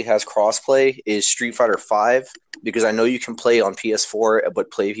actually has crossplay is Street Fighter V because I know you can play on PS4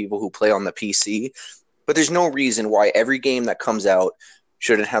 but play people who play on the PC. But there's no reason why every game that comes out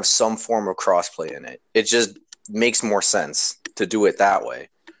shouldn't have some form of crossplay in it. It just makes more sense to do it that way.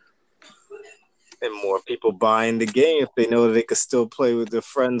 And more people buying the game if they know that they could still play with their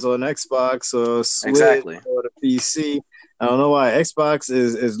friends on Xbox or Switch Exactly. or the PC. I don't know why Xbox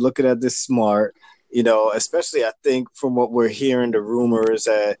is looking at this smart, especially I think from what we're hearing, the rumors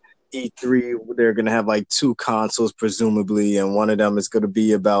at E3, they're going to have like two consoles, presumably, and one of them is going to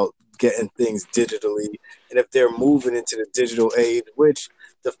be about getting things digitally. And if they're moving into the digital age, which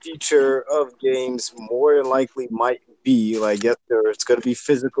the future of games more than likely might be, like, yes, it's going to be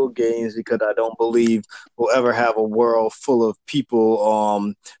physical games because I don't believe we'll ever have a world full of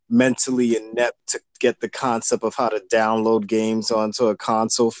people mentally inept to get the concept of how to download games onto a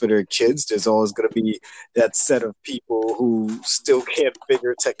console for their kids. There's always going to be that set of people who still can't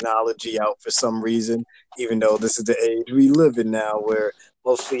figure technology out for some reason, even though this is the age we live in now where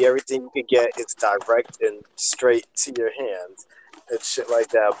mostly everything you can get is direct and straight to your hands and shit like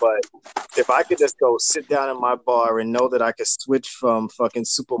that. But if I could just go sit down in my bar and know that I could switch from fucking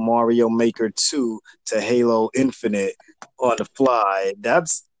Super Mario Maker 2 to Halo Infinite on the fly,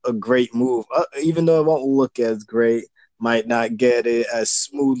 that's a great move. Even though it won't look as great, might not get it as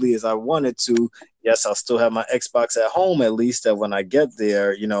smoothly as I wanted to. Yes, I'll still have my Xbox at home at least that when I get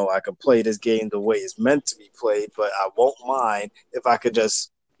there, I could play this game the way it's meant to be played, but I won't mind if I could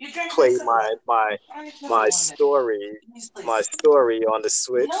just play my story on the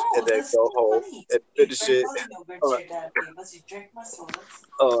Switch and then go home and finish it.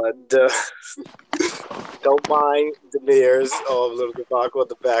 Don't mind the mirrors of little debacle in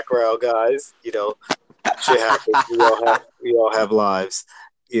the background, guys. Shit happens. We all have lives.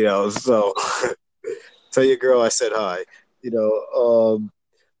 So tell your girl I said hi.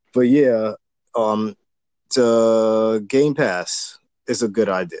 But yeah, the Game Pass is a good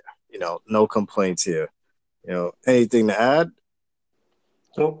idea. No complaints here. Anything to add?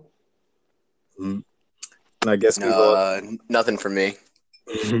 Nope. And I guess we go. Nothing for me.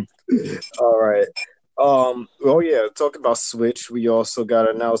 All right. Oh yeah, talking about Switch, we also got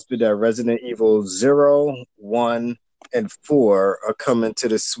an announcement that Resident Evil 0, 1, and 4 are coming to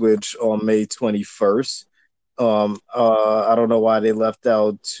the Switch on May 21st. I don't know why they left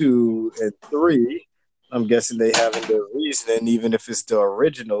out 2 and 3. I'm guessing they haven't their reasoning, even if it's the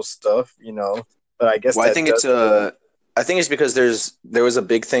original stuff, But I guess Well, that does. I think it's because there was a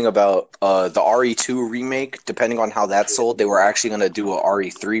big thing about the RE2 remake. Depending on how that sold, they were actually going to do a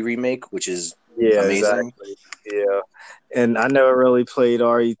RE3 remake, which is Yeah, amazing. exactly. Yeah. And I never really played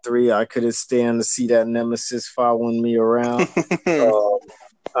RE3. I couldn't stand to see that Nemesis following me around. Um,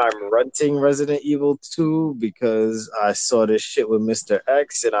 I'm renting Resident Evil 2 because I saw this shit with Mr.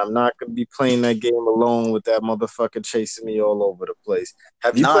 X, and I'm not going to be playing that game alone with that motherfucker chasing me all over the place.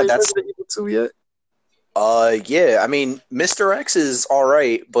 Have you Nah, played that's Resident Evil 2 yet? yeah. I mean, Mr. X is all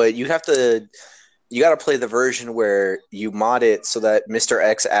right, but you got to play the version where you mod it so that Mr.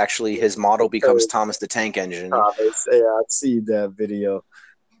 X actually his model becomes Thomas the Tank Engine. Yeah, I've seen that video.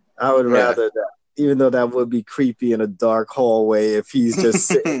 I would Yeah. rather that, even though that would be creepy in a dark hallway, if he's just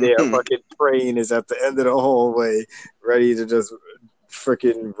sitting there, fucking train is at the end of the hallway, ready to just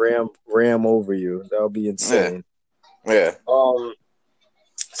freaking ram over you. That would be insane. Yeah.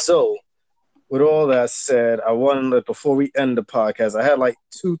 So with all that said, I wanted to, before we end the podcast, I had like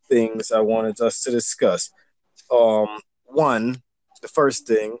 2 things I wanted us to discuss. One, the first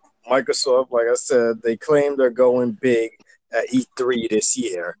thing, Microsoft, like I said, they claim they're going big at E3 this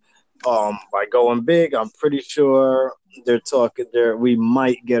year. By going big, I'm pretty sure they're talking there. We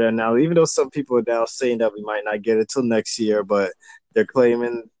might get it now, even though some people are now saying that we might not get it till next year, but they're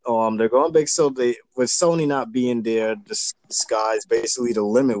claiming they're going big. So they, with Sony not being there, the sky's basically the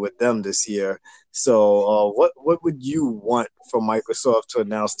limit with them this year. So what would you want from Microsoft to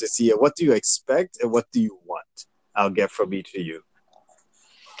announce this year? What do you expect and what do you want? I'll get from each of you.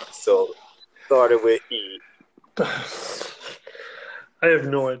 So started with E. I have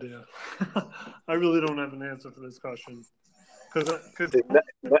no idea. I really don't have an answer for this question. Because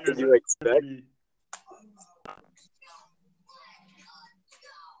what did you expect?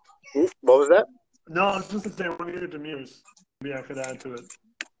 What was that? No, I was just to say one of your Demirs. Maybe I could add to it.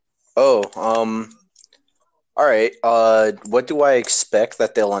 Oh, all right. What do I expect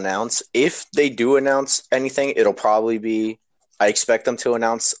that they'll announce? If they do announce anything, it'll probably be. I expect them to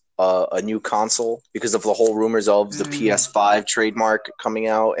announce a new console because of the whole rumors of the PS5 trademark coming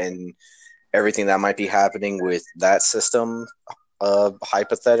out and everything that might be happening with that system.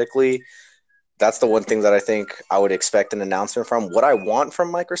 Hypothetically, that's the one thing that I think I would expect an announcement from. What I want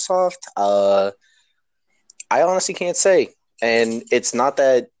from Microsoft, I honestly can't say, and it's not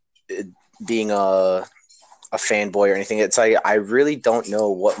that being a fanboy or anything. It's like I really don't know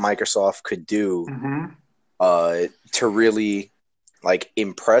what Microsoft could do to really like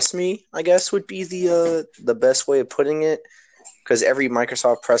impress me, I guess would be the best way of putting it. Because every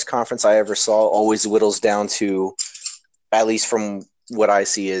Microsoft press conference I ever saw always whittles down to, at least from what I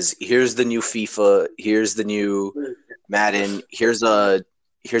see, is here's the new FIFA, here's the new Madden, here's a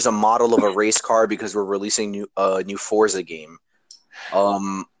model of a race car because we're releasing new Forza game.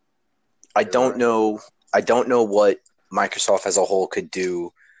 I don't know what Microsoft as a whole could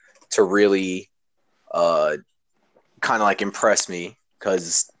do to really kind of like impress me,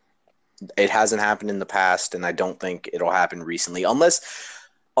 because it hasn't happened in the past, and I don't think it'll happen recently, unless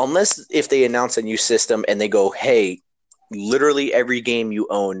if they announce a new system and they go, hey, literally every game you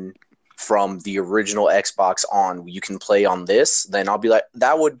own from the original Xbox on, you can play on this, then I'll be like,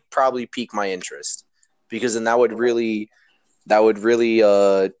 that would probably pique my interest, because then that would really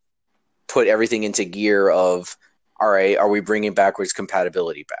put everything into gear of, all right, are we bringing backwards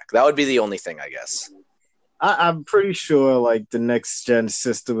compatibility back? That would be the only thing, I guess. I'm pretty sure like the next gen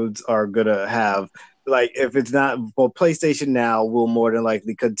systems are gonna have, like, if it's not, well, PlayStation Now will more than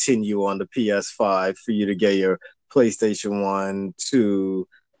likely continue on the PS5 for you to get your PlayStation 1, 2,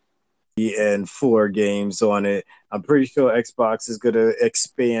 and 4 games on it. I'm pretty sure Xbox is gonna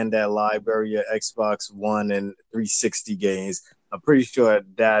expand that library of Xbox One and 360 games. I'm pretty sure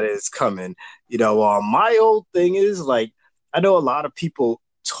that is coming. My old thing is, like, I know a lot of people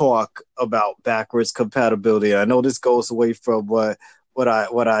talk about backwards compatibility. I know this goes away from what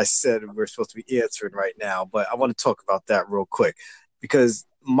I said we're supposed to be answering right now, but I want to talk about that real quick, because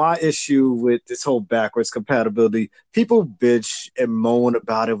my issue with this whole backwards compatibility, people bitch and moan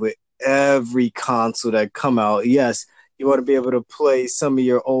about it with every console that come out. Yes, You want to be able to play some of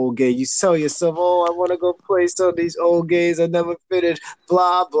your old games. You tell yourself, "Oh, I want to go play some of these old games I never finished."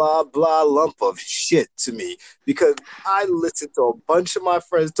 Blah blah blah, lump of shit to me, because I listened to a bunch of my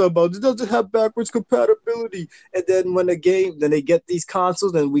friends talk about it doesn't have backwards compatibility, and then then they get these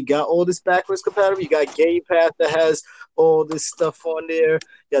consoles, and we got all this backwards compatibility. You got Game Pass that has all this stuff on there.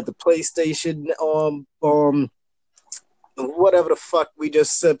 You got the PlayStation whatever the fuck we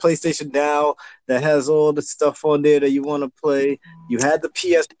just said, PlayStation Now, that has all the stuff on there that you want to play. You had the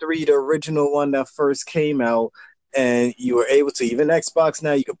PS3, the original one that first came out, and you were able to, even Xbox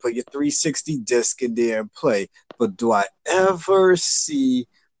Now, you can put your 360 disc in there and play. But do I ever see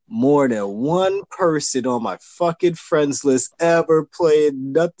more than one person on my fucking friends list ever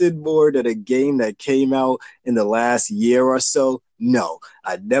playing nothing more than a game that came out in the last year or so? No,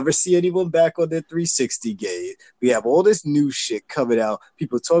 I never see anyone back on their 360 game. We have all this new shit coming out.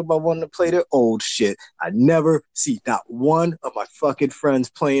 People talk about wanting to play their old shit. I never see not one of my fucking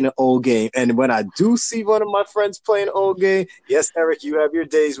friends playing an old game. And when I do see one of my friends playing an old game, yes, Eric, you have your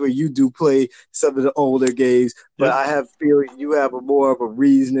days where you do play some of the older games, but I feel you have more of a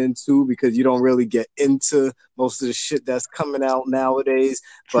reasoning too, because you don't really get into most of the shit that's coming out nowadays.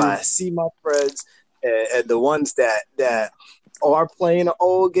 True. But I see my friends and the ones that are playing an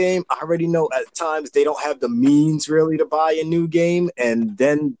old game, I already know at times they don't have the means really to buy a new game, and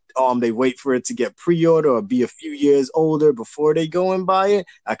then they wait for it to get pre-order or be a few years older before they go and buy it.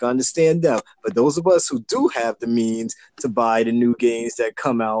 I can understand them. But those of us who do have the means to buy the new games that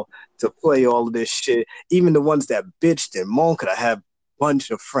come out, to play all of this shit, even the ones that bitched and moaned, because I have bunch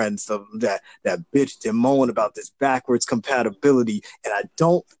of friends that bitched and moaned about this backwards compatibility, and I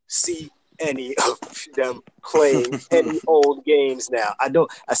don't see any of them playing any old games now. I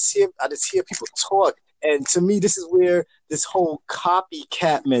just hear people talk, and to me, this is where this whole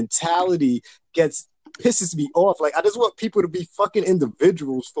copycat mentality pisses me off. Like, I just want people to be fucking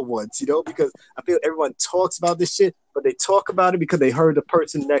individuals for once, because I feel everyone talks about this shit, but they talk about it because they heard the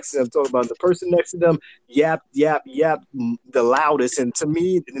person next to them talk about it. The person next to them yap the loudest. And to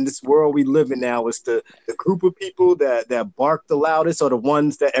me, in this world we live in now, it's the group of people that bark the loudest are the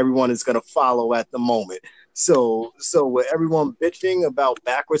ones that everyone is going to follow at the moment. So with everyone bitching about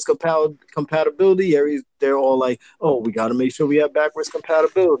backwards compatibility, they're all like, "Oh, we got to make sure we have backwards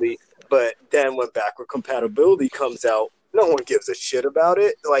compatibility." But then when backward compatibility comes out, no one gives a shit about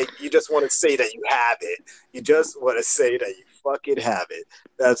it. Like, you just want to say that you have it. You just want to say that you fucking have it.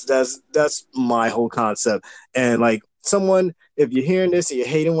 That's my whole concept. And like, someone, if you're hearing this and you're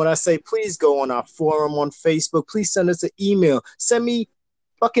hating what I say, please go on our forum on Facebook. Please send us an email. Send me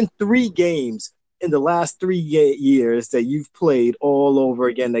fucking 3 games in the last 3 years that you've played all over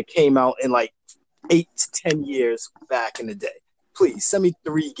again that came out in like 8 to 10 years back in the day. Please send me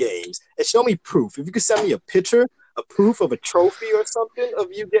 3 games and show me proof. If you could send me a picture, a proof of a trophy or something of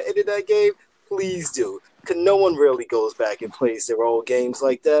you getting in that game, please do. Because no one really goes back and plays their old games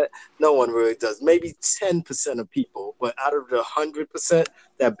like that. No one really does. Maybe 10% of people, but out of the 100%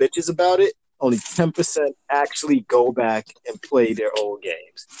 that bitches about it, only 10% actually go back and play their old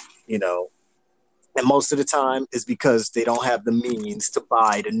games, And most of the time is because they don't have the means to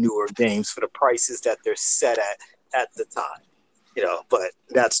buy the newer games for the prices that they're set at the time. But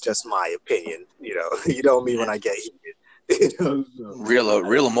that's just my opinion. You know me when I get heated.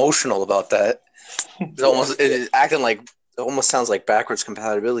 Real emotional about that. It's acting like, it almost sounds like backwards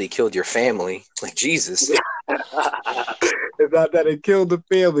compatibility killed your family. Like, Jesus. It's not that it killed the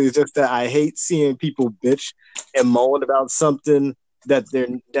family. It's just that I hate seeing people bitch and moan about something that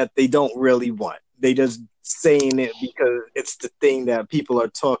they don't really want. They just saying it because it's the thing that people are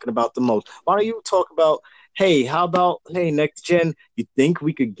talking about the most. Why don't you talk about, hey, how about, hey, next gen, you think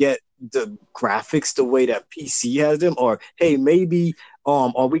we could get the graphics the way that PC has them? Or, hey, maybe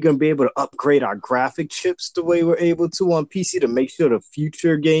are we going to be able to upgrade our graphic chips the way we're able to on PC to make sure the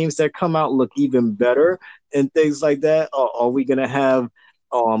future games that come out look even better and things like that? Or are we going to have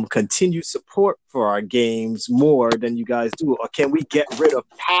continued support for our games more than you guys do? Or can we get rid of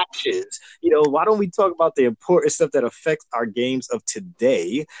patches? Why don't we talk about the important stuff that affects our games of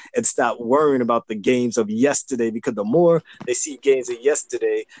today and stop worrying about the games of yesterday? Because the more they see games of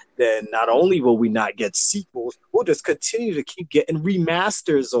yesterday, then not only will we not get sequels, we'll just continue to keep getting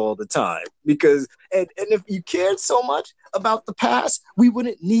remasters all the time. Because and if you cared so much about the past, we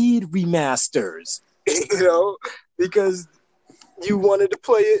wouldn't need remasters, because you wanted to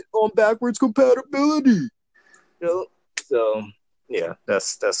play it on backwards compatibility. So yeah,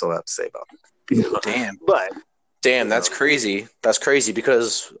 that's all I have to say about it. Damn, that's crazy. That's crazy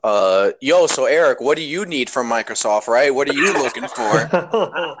because so Eric, what do you need from Microsoft, right? What are you looking for?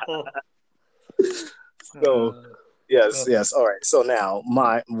 So Yes, yes. All right. So now,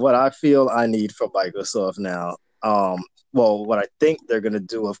 what I feel I need from Microsoft now, well, what I think they're gonna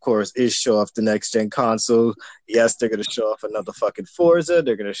do, of course, is show off the next gen console. Yes, they're gonna show off another fucking Forza.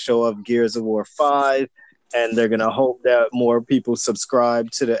 They're gonna show off Gears of War 5, and they're gonna hope that more people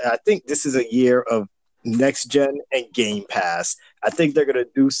subscribe to the. I think this is a year of next gen and Game Pass. I think they're gonna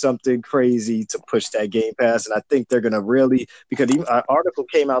do something crazy to push that Game Pass, and I think they're gonna really, because even an article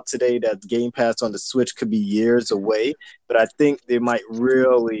came out today that Game Pass on the Switch could be years away, but I think they might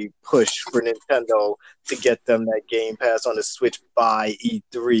really push for Nintendo to get them that Game Pass on the Switch by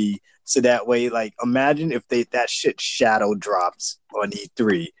E3. So that way, like, imagine if that shit shadow drops on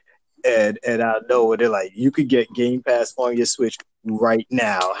E3, and I know they're like, you could get Game Pass on your Switch right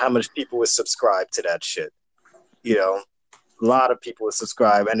now. How much people would subscribe to that shit? You know, a lot of people would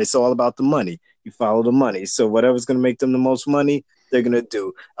subscribe, and it's all about the money. You follow the money. So whatever's going to make them the most money, they're going to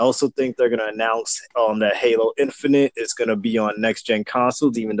do. I also think they're going to announce that Halo Infinite is going to be on next-gen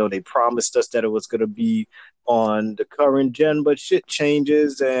consoles, even though they promised us that it was going to be on the current gen, but shit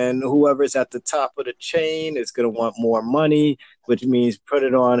changes, and whoever's at the top of the chain is going to want more money, which means put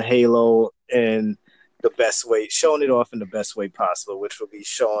it on Halo and the best way, showing it off in the best way possible, which will be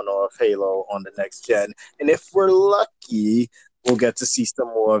showing off Halo on the next gen. And if we're lucky, we'll get to see some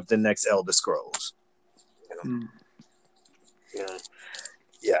more of the next Elder Scrolls. Yeah.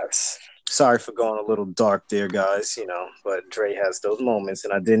 Yes. Sorry for going a little dark there, guys, but Dre has those moments,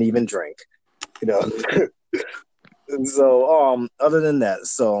 and I didn't even drink, So, other than that,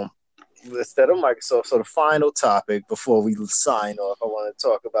 so instead of Microsoft, so the final topic before we sign off, I want to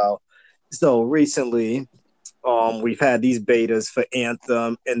talk about. So recently, we've had these betas for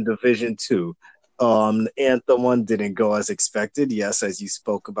Anthem and Division 2. The Anthem one didn't go as expected. Yes, as you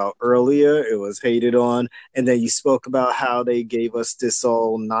spoke about earlier, it was hated on. And then you spoke about how they gave us this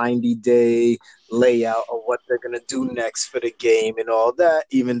all 90-day layout of what they're going to do next for the game and all that,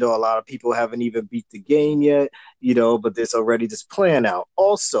 even though a lot of people haven't even beat the game yet, but there's already this plan out.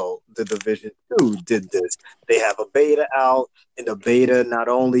 Also, the Division 2 did this. They have a beta out. In the beta, not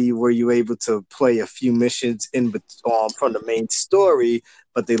only were you able to play a few missions from the main story,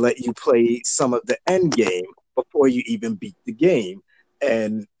 but they let you play some of the end game before you even beat the game.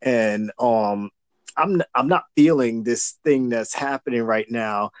 And I'm not feeling this thing that's happening right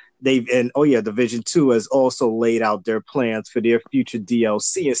now. Division 2 has also laid out their plans for their future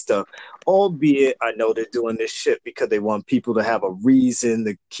DLC and stuff. Albeit, I know they're doing this shit because they want people to have a reason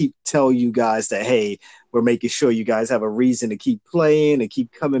to tell you guys that, hey, we're making sure you guys have a reason to keep playing and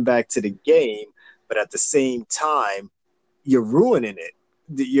keep coming back to the game. But at the same time, you're ruining it.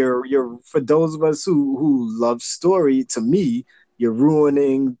 You're for those of us who love story, to me, you're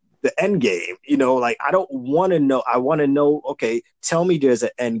ruining the end game. I don't want to know. I want to know, okay, tell me there's an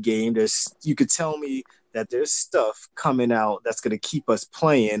end game. You could tell me that there's stuff coming out that's going to keep us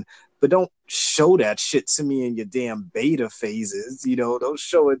playing, but don't show that shit to me in your damn beta phases. Don't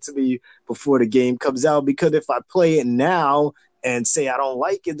show it to me before the game comes out, because if I play it now and say I don't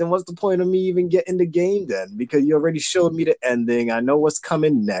like it, then what's the point of me even getting the game then? Because you already showed me the ending. I know what's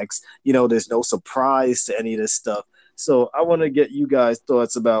coming next. There's no surprise to any of this stuff. So I want to get you guys'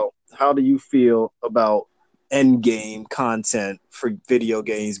 thoughts about, how do you feel about end game content for video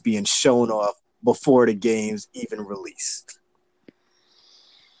games being shown off before the games even release?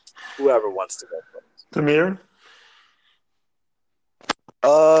 Whoever wants to go first. Tamir?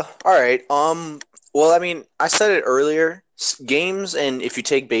 All right. Well, I mean, I said it earlier. Games, and if you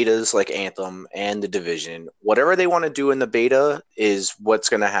take betas like Anthem and The Division, whatever they want to do in the beta is what's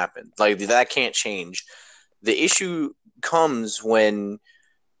going to happen. Like, that can't change. The issue comes when,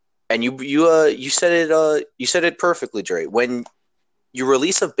 and you said it perfectly, Dre. When you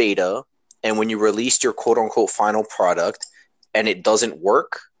release a beta and when you release your quote unquote final product and it doesn't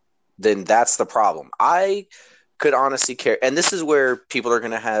work, then that's the problem. I could honestly care, and this is where people are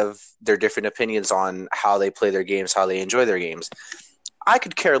going to have their different opinions on how they play their games, how they enjoy their games. I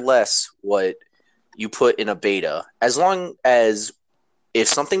could care less what you put in a beta, as long as if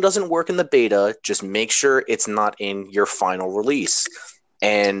something doesn't work in the beta, just make sure it's not in your final release.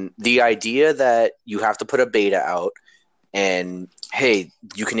 And the idea that you have to put a beta out and, hey,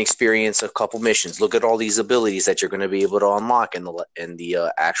 you can experience a couple missions. Look at all these abilities that you're going to be able to unlock in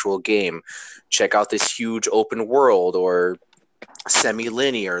the actual game. Check out this huge open world, or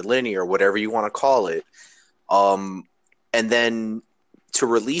semi-linear, linear, whatever you want to call it. And then to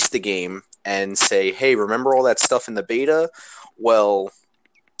release the game and say, hey, remember all that stuff in the beta? Well,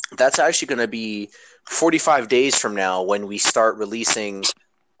 that's actually going to be 45 days from now when we start releasing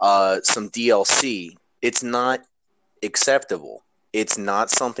some DLC. It's not acceptable. It's not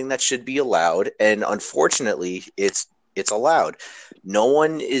something that should be allowed, and unfortunately, it's allowed. No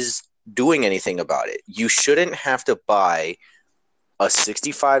one is doing anything about it. You shouldn't have to buy a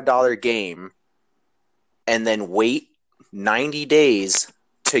 $65 game and then wait 90 days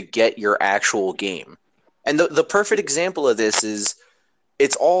to get your actual game. And the perfect example of this is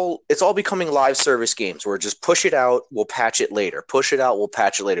it's all becoming live service games where just push it out, we'll patch it later. Push it out, we'll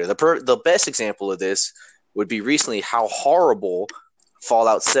patch it later. The best example of this would be recently how horrible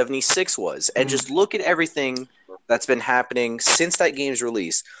Fallout 76 was. And just look at everything that's been happening since that game's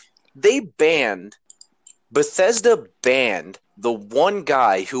release. Bethesda banned the one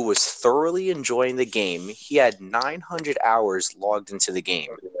guy who was thoroughly enjoying the game. He had 900 hours logged into the game,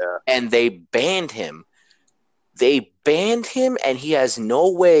 and they banned him. They banned him, and he has no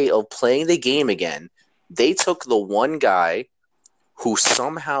way of playing the game again. They took the one guy who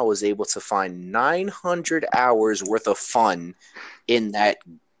somehow was able to find 900 hours worth of fun in that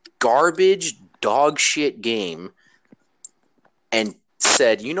garbage dog shit game and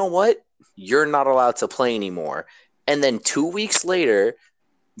said, you know what? You're not allowed to play anymore. And then 2 weeks later,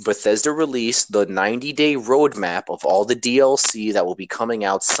 Bethesda released the 90-day roadmap of all the DLC that will be coming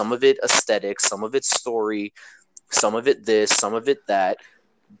out. Some of it aesthetic, some of it story, some of it this, some of it that.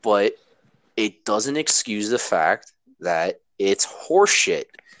 But it doesn't excuse the fact that it's horseshit.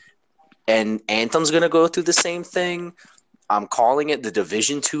 And Anthem's going to go through the same thing. I'm calling it the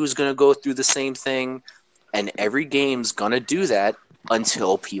Division 2 is going to go through the same thing. And every game's going to do that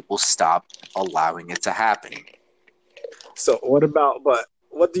until people stop allowing it to happen. So what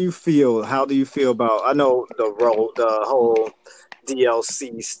do you feel? How do you feel about? I know the whole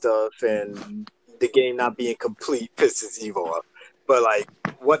DLC stuff and the game not being complete pisses you off. But like,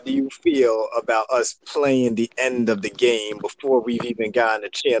 what do you feel about us playing the end of the game before we've even gotten a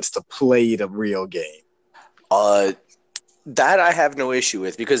chance to play the real game? That I have no issue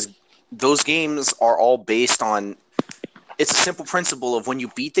with, because those games are all based on. It's a simple principle of when you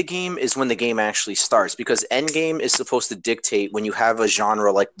beat the game is when the game actually starts, because endgame is supposed to dictate when you have a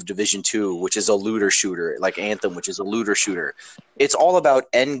genre like the Division 2, which is a looter shooter, like Anthem, which is a looter shooter. It's all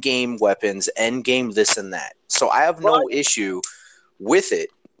about endgame weapons, endgame this and that. So I have no issue with it,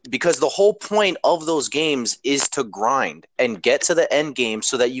 because the whole point of those games is to grind and get to the end game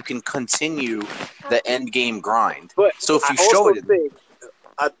so that you can continue the end game grind. But so if you show it,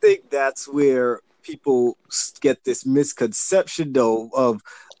 I think that's where people get this misconception though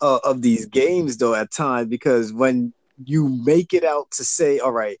of these games though at times, because when you make it out to say,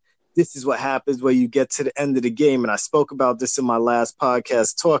 all right, this is what happens when you get to the end of the game, and I spoke about this in my last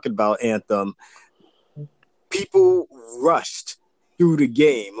podcast talking about Anthem, people rushed through the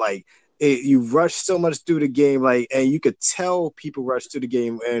game. Like you rush so much through the game, like, and you could tell people rush through the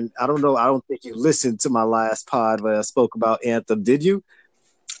game. And I don't think you listened to my last pod where I spoke about Anthem. Did you?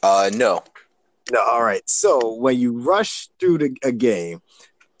 No. No, all right. So when you rush through a game,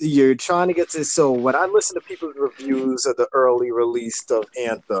 you're trying to get to. So when I listen to people's reviews of the early release of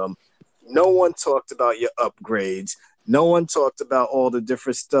Anthem, no one talked about your upgrades. No one talked about all the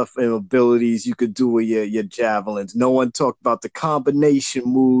different stuff and abilities you could do with your javelins. No one talked about the combination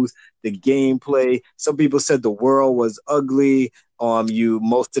moves, the gameplay. Some people said the world was ugly.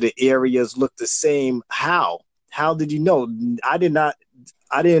 Most of the areas looked the same. How did you know? I did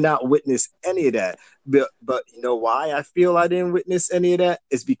not witness any of that. But you know why I feel I didn't witness any of that?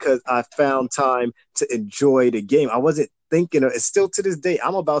 It's because I found time to enjoy the game. I wasn't thinking of it. Still to this day,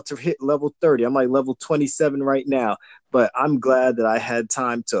 I'm about to hit level 30. I'm like level 27 right now. But I'm glad that I had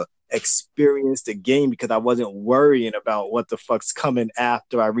time to experience the game because I wasn't worrying about what the fuck's coming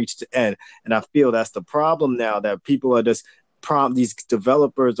after I reach the end. And I feel that's the problem now, that people are just these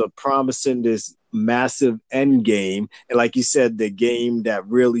developers are promising this massive end game, and like you said, the game that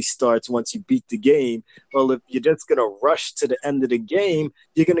really starts once you beat the game. Well, if you're just gonna rush to the end of the game,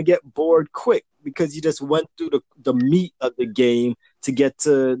 you're gonna get bored quick because you just went through the meat of the game to get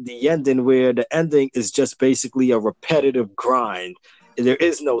to the ending, where the ending is just basically a repetitive grind. There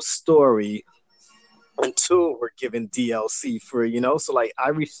is no story until we're given DLC for, so like I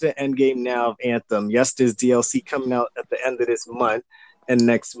reached the end game now of Anthem. Yes, there's DLC coming out at the end of this month and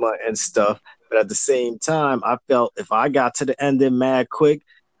next month and stuff. But at the same time, I felt if I got to the ending mad quick,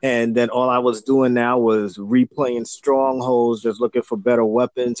 and then all I was doing now was replaying strongholds, just looking for better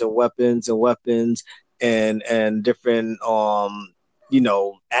weapons and different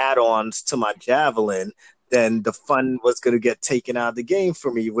add-ons to my javelin, then the fun was going to get taken out of the game for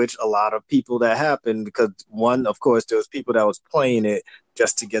me, which a lot of people that happened, because one, of course, there was people that was playing it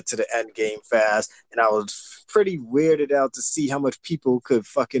just to get to the end game fast. And I was pretty weirded out to see how much people could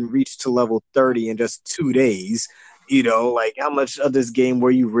fucking reach to level 30 in just 2 days, You know, like how much of this game were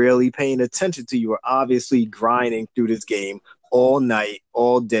you really paying attention to? You were obviously grinding through this game all night,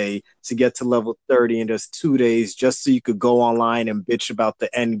 all day to get to level 30 in just 2 days just so you could go online and bitch about the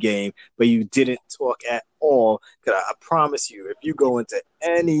end game, but you didn't talk at all. Because I promise you, if you go into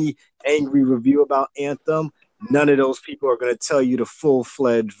any angry review about Anthem, none of those people are going to tell you the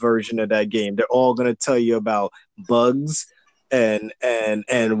full-fledged version of that game. They're all going to tell you about bugs and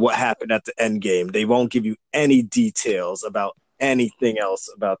what happened at the end game. They won't give you any details about anything else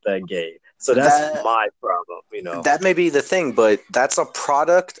about that game. So that's my problem, you know. That may be the thing, but that's a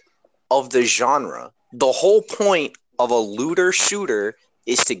product of the genre. The whole point of a looter shooter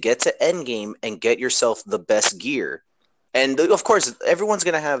is to get to endgame and get yourself the best gear. And of course, everyone's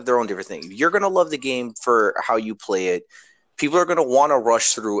going to have their own different thing. You're going to love the game for how you play it. People are going to want to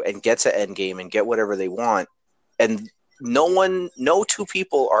rush through and get to endgame and get whatever they want. And no two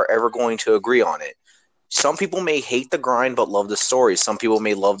people are ever going to agree on it. Some people may hate the grind but love the story. Some people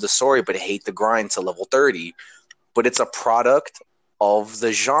may love the story but hate the grind to level 30. But it's a product of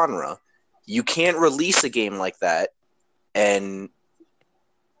the genre. You can't release a game like that and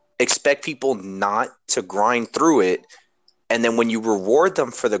expect people not to grind through it. And then when you reward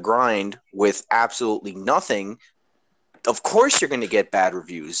them for the grind with absolutely nothing, of course you're going to get bad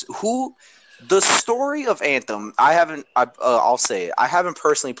reviews. The story of Anthem, I'll say it. I haven't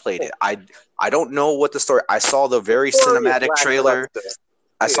personally played it. I don't know what the story. I saw the very cinematic trailer.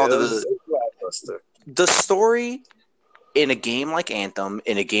 I saw the story in a game like Anthem,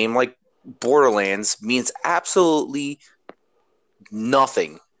 in a game like Borderlands, means absolutely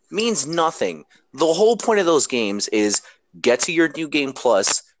nothing. Means nothing. The whole point of those games is get to your new game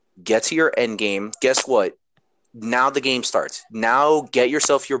plus, get to your end game. Guess what? Now the game starts. Now get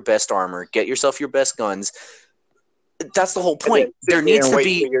yourself your best armor, get yourself your best guns. That's the whole point. There needs to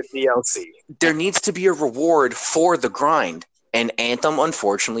be your DLC. There needs to be a reward for the grind, and Anthem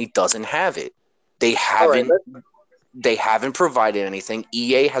unfortunately doesn't have it. They haven't provided anything.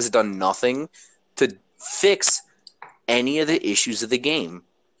 EA has done nothing to fix any of the issues of the game.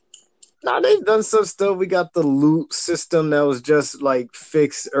 Nah, they've done some stuff. We got the loot system that was just like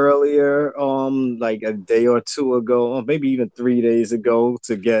fixed earlier, like a day or two ago, or maybe even 3 days ago,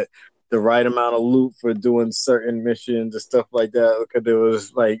 to get the right amount of loot for doing certain missions and stuff like that. Because there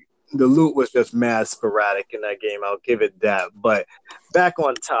was like the loot was just mad sporadic in that game. I'll give it that. But back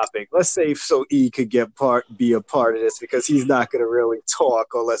on topic, let's say so E could be a part of this because he's not going to really talk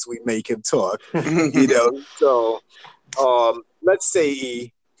unless we make him talk, you know. So, let's say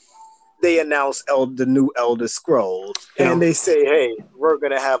E. They announce the new Elder Scrolls, and they say, hey, we're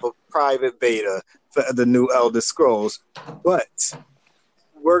going to have a private beta for the new Elder Scrolls, but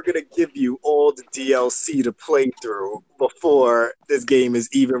we're going to give you all the DLC to play through before this game is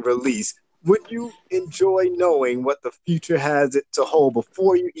even released. Would you enjoy knowing what the future has it to hold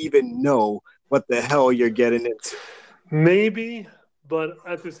before you even know what the hell you're getting into? Maybe, but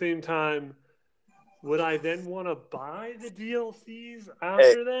at the same time, would I then want to buy the DLCs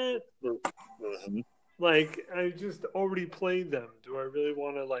after that? Mm-hmm. Like, I just already played them. Do I really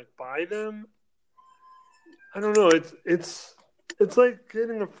want to like buy them? I don't know. It's like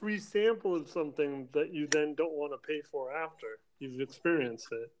getting a free sample of something that you then don't want to pay for after you've experienced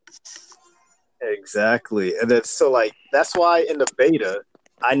it. Exactly, and then so like that's why in the beta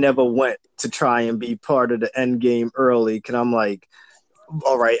I never went to try and be part of the end game early, because I'm like,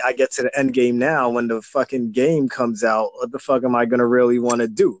 all right, I get to the end game now. When the fucking game comes out, what the fuck am I going to really want to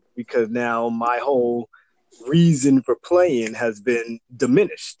do? Because now my whole reason for playing has been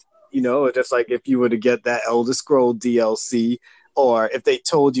diminished. You know, just like if you were to get that Elder Scroll DLC, or if they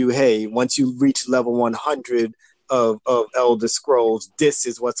told you, hey, once you reach level 100 of Elder Scrolls, this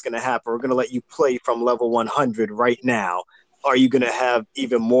is what's going to happen. We're going to let you play from level 100 right now. Are you going to have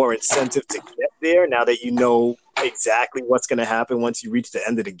even more incentive to get there now that you know exactly what's going to happen once you reach the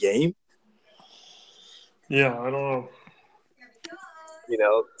end of the game? Yeah, I don't know. You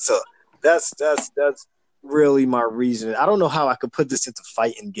know, so that's really my reason. I don't know how I could put this into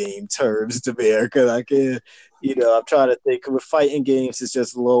fighting game terms to bear, because I can't. You know, I'm trying to think. With fighting games, it's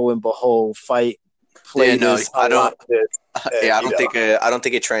just lo and behold, fight, play this. I don't. This, I don't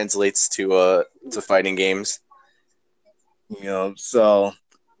think it translates to fighting games. You know, so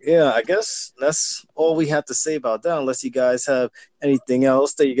yeah, I guess that's all we have to say about that. Unless you guys have anything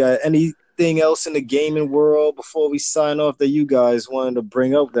else anything else in the gaming world before we sign off that you guys wanted to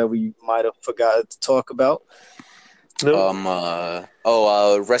bring up that we might have forgotten to talk about. Nope.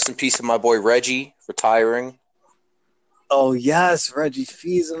 Rest in peace to my boy Reggie retiring. Oh yes, Reggie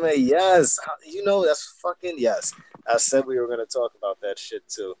Fils-Aimé. Yes, you know that's fucking yes. I said we were going to talk about that shit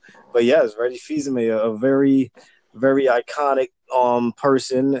too, but yes, Reggie Fils-Aimé, a very very iconic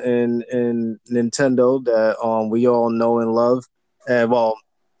person in Nintendo that we all know and love. And well,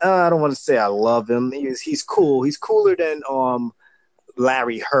 I don't want to say I love him. He's cool. He's cooler than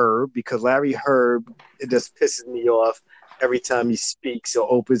Larry Herb, because Larry Herb, it just pisses me off every time he speaks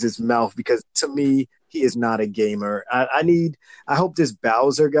or opens his mouth, because to me he is not a gamer. I hope this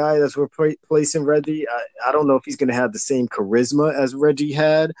Bowser guy that's replacing Reggie. I don't know if he's going to have the same charisma as Reggie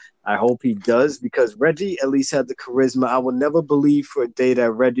had. I hope he does, because Reggie at least had the charisma. I will never believe for a day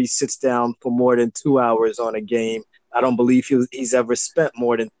that Reggie sits down for more than 2 hours on a game. I don't believe he's ever spent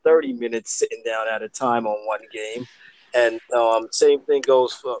more than 30 minutes sitting down at a time on one game. And same thing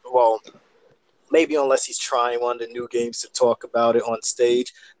goes for, well, maybe unless he's trying one of the new games to talk about it on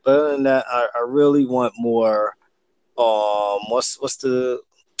stage. But other than that, I really want more. What's the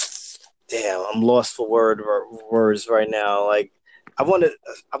damn? I'm lost for words right now. Like I want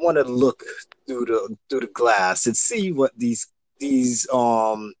to look through the glass and see what these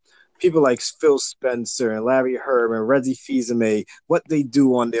people like Phil Spencer and Larry Herb and Reggie Fils-Aimé, what they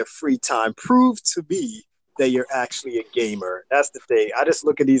do on their free time, prove to me that you're actually a gamer. That's the thing. I just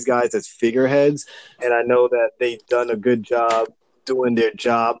look at these guys as figureheads, and I know that they've done a good job doing their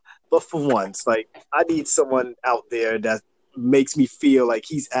job. But for once, like, I need someone out there that makes me feel like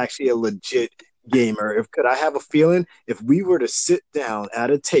he's actually a legit gamer. If could I have a feeling if we were to sit down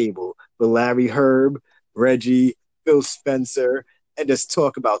at a table with Larry Herb, Reggie, Phil Spencer, and just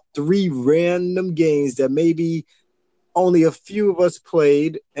talk about three random games that maybe only a few of us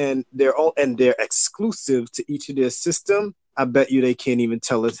played, and they're exclusive to each of their system. I bet you they can't even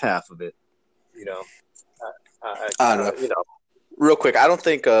tell us half of it. You know, I don't know. you know. Real quick, I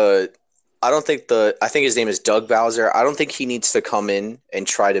think his name is Doug Bowser. I don't think he needs to come in and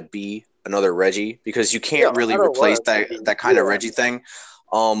try to be another Reggie, because you can't really replace that kind of Reggie thing.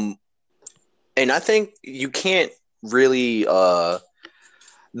 And I think you can't really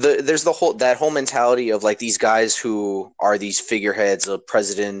there's that whole mentality of like these guys who are these figureheads of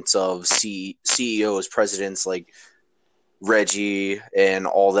presidents of CEOs, presidents like Reggie and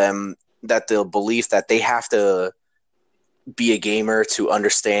all them, that the belief that they have to be a gamer to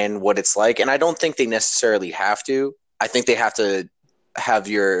understand what it's like. And I don't think they necessarily have to. I think they have to have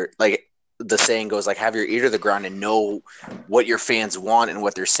like the saying goes, like, have your ear to the ground and know what your fans want and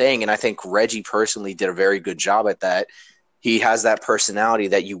what they're saying. And I think Reggie personally did a very good job at that. He has that personality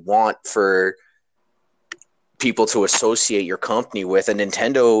that you want for people to associate your company with. And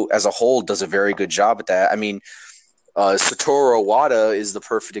Nintendo as a whole does a very good job at that. I mean, Satoru Iwata is the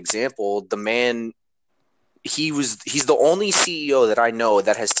perfect example. The man, he's the only CEO that I know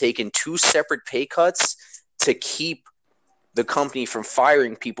that has taken 2 separate pay cuts to keep the company from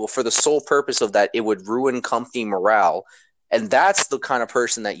firing people for the sole purpose of that it would ruin company morale. And that's the kind of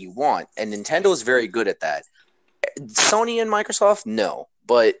person that you want. And Nintendo is very good at that. Sony and Microsoft, no.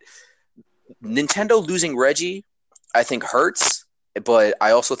 But Nintendo losing Reggie, I think hurts, but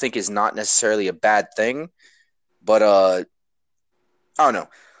I also think is not necessarily a bad thing. But I don't know.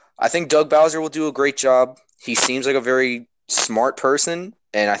 I think Doug Bowser will do a great job. He seems like a very smart person,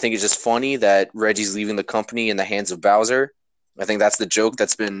 and I think it's just funny that Reggie's leaving the company in the hands of Bowser. I think that's the joke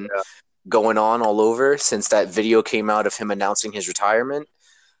that's been going on all over since that video came out of him announcing his retirement.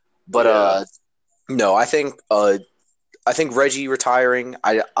 But no, I think Reggie retiring,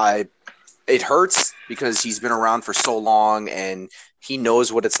 it hurts because he's been around for so long and he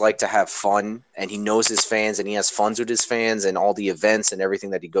knows what it's like to have fun, and he knows his fans, and he has fun with his fans and all the events and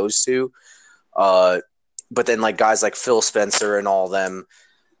everything that he goes to. But then like guys like Phil Spencer and all them,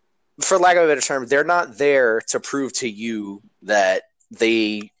 for lack of a better term, they're not there to prove to you that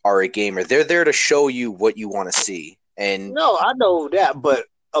they are a gamer. They're there to show you what you want to see. And No, I know that, but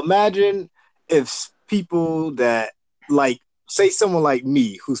imagine if people that, like, say someone like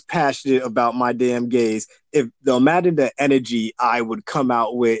me who's passionate about my damn gays, imagine the energy I would come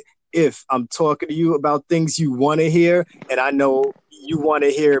out with if I'm talking to you about things you want to hear, and I know you want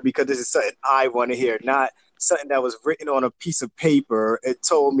to hear because this is something I want to hear, not something that was written on a piece of paper. It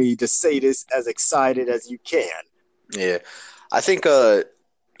told me to say this as excited as you can. yeah, I think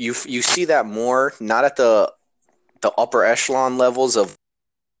you see that more not at the upper echelon levels of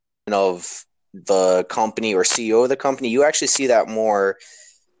the company or CEO of the company. You actually see that more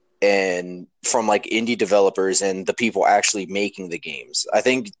and from like indie developers and the people actually making the games. I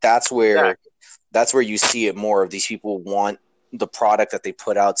think that's where you see it more. Of these people want the product that they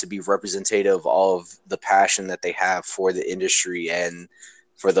put out to be representative of the passion that they have for the industry and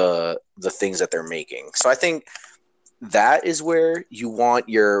for the things that they're making. So I think that is where you want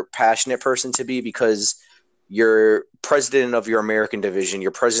your passionate person to be, because your president of your American division,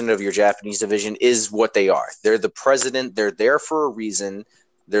 your president of your Japanese division is what they are. They're the president. They're there for a reason.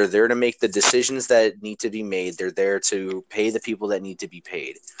 They're there to make the decisions that need to be made. They're there to pay the people that need to be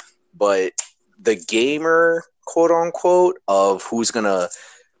paid. But the gamer, quote unquote, of who's going to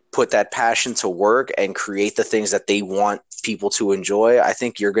put that passion to work and create the things that they want people to enjoy, I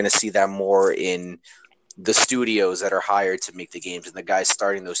think you're going to see that more in the studios that are hired to make the games and the guys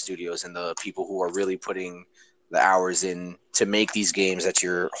starting those studios and the people who are really putting the hours in to make these games that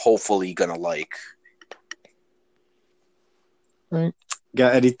you're hopefully going to like. All right.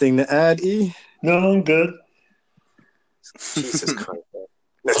 Got anything to add, E? No, I'm good. Jesus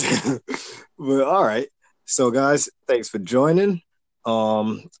Christ. Well, all right. So, guys, thanks for joining.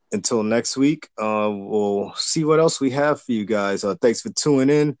 Until next week, we'll see what else we have for you guys. Thanks for tuning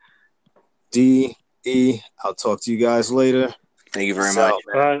in. D, E, I'll talk to you guys later. Thank you very So, much.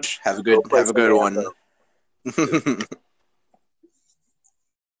 All right. Have a good one.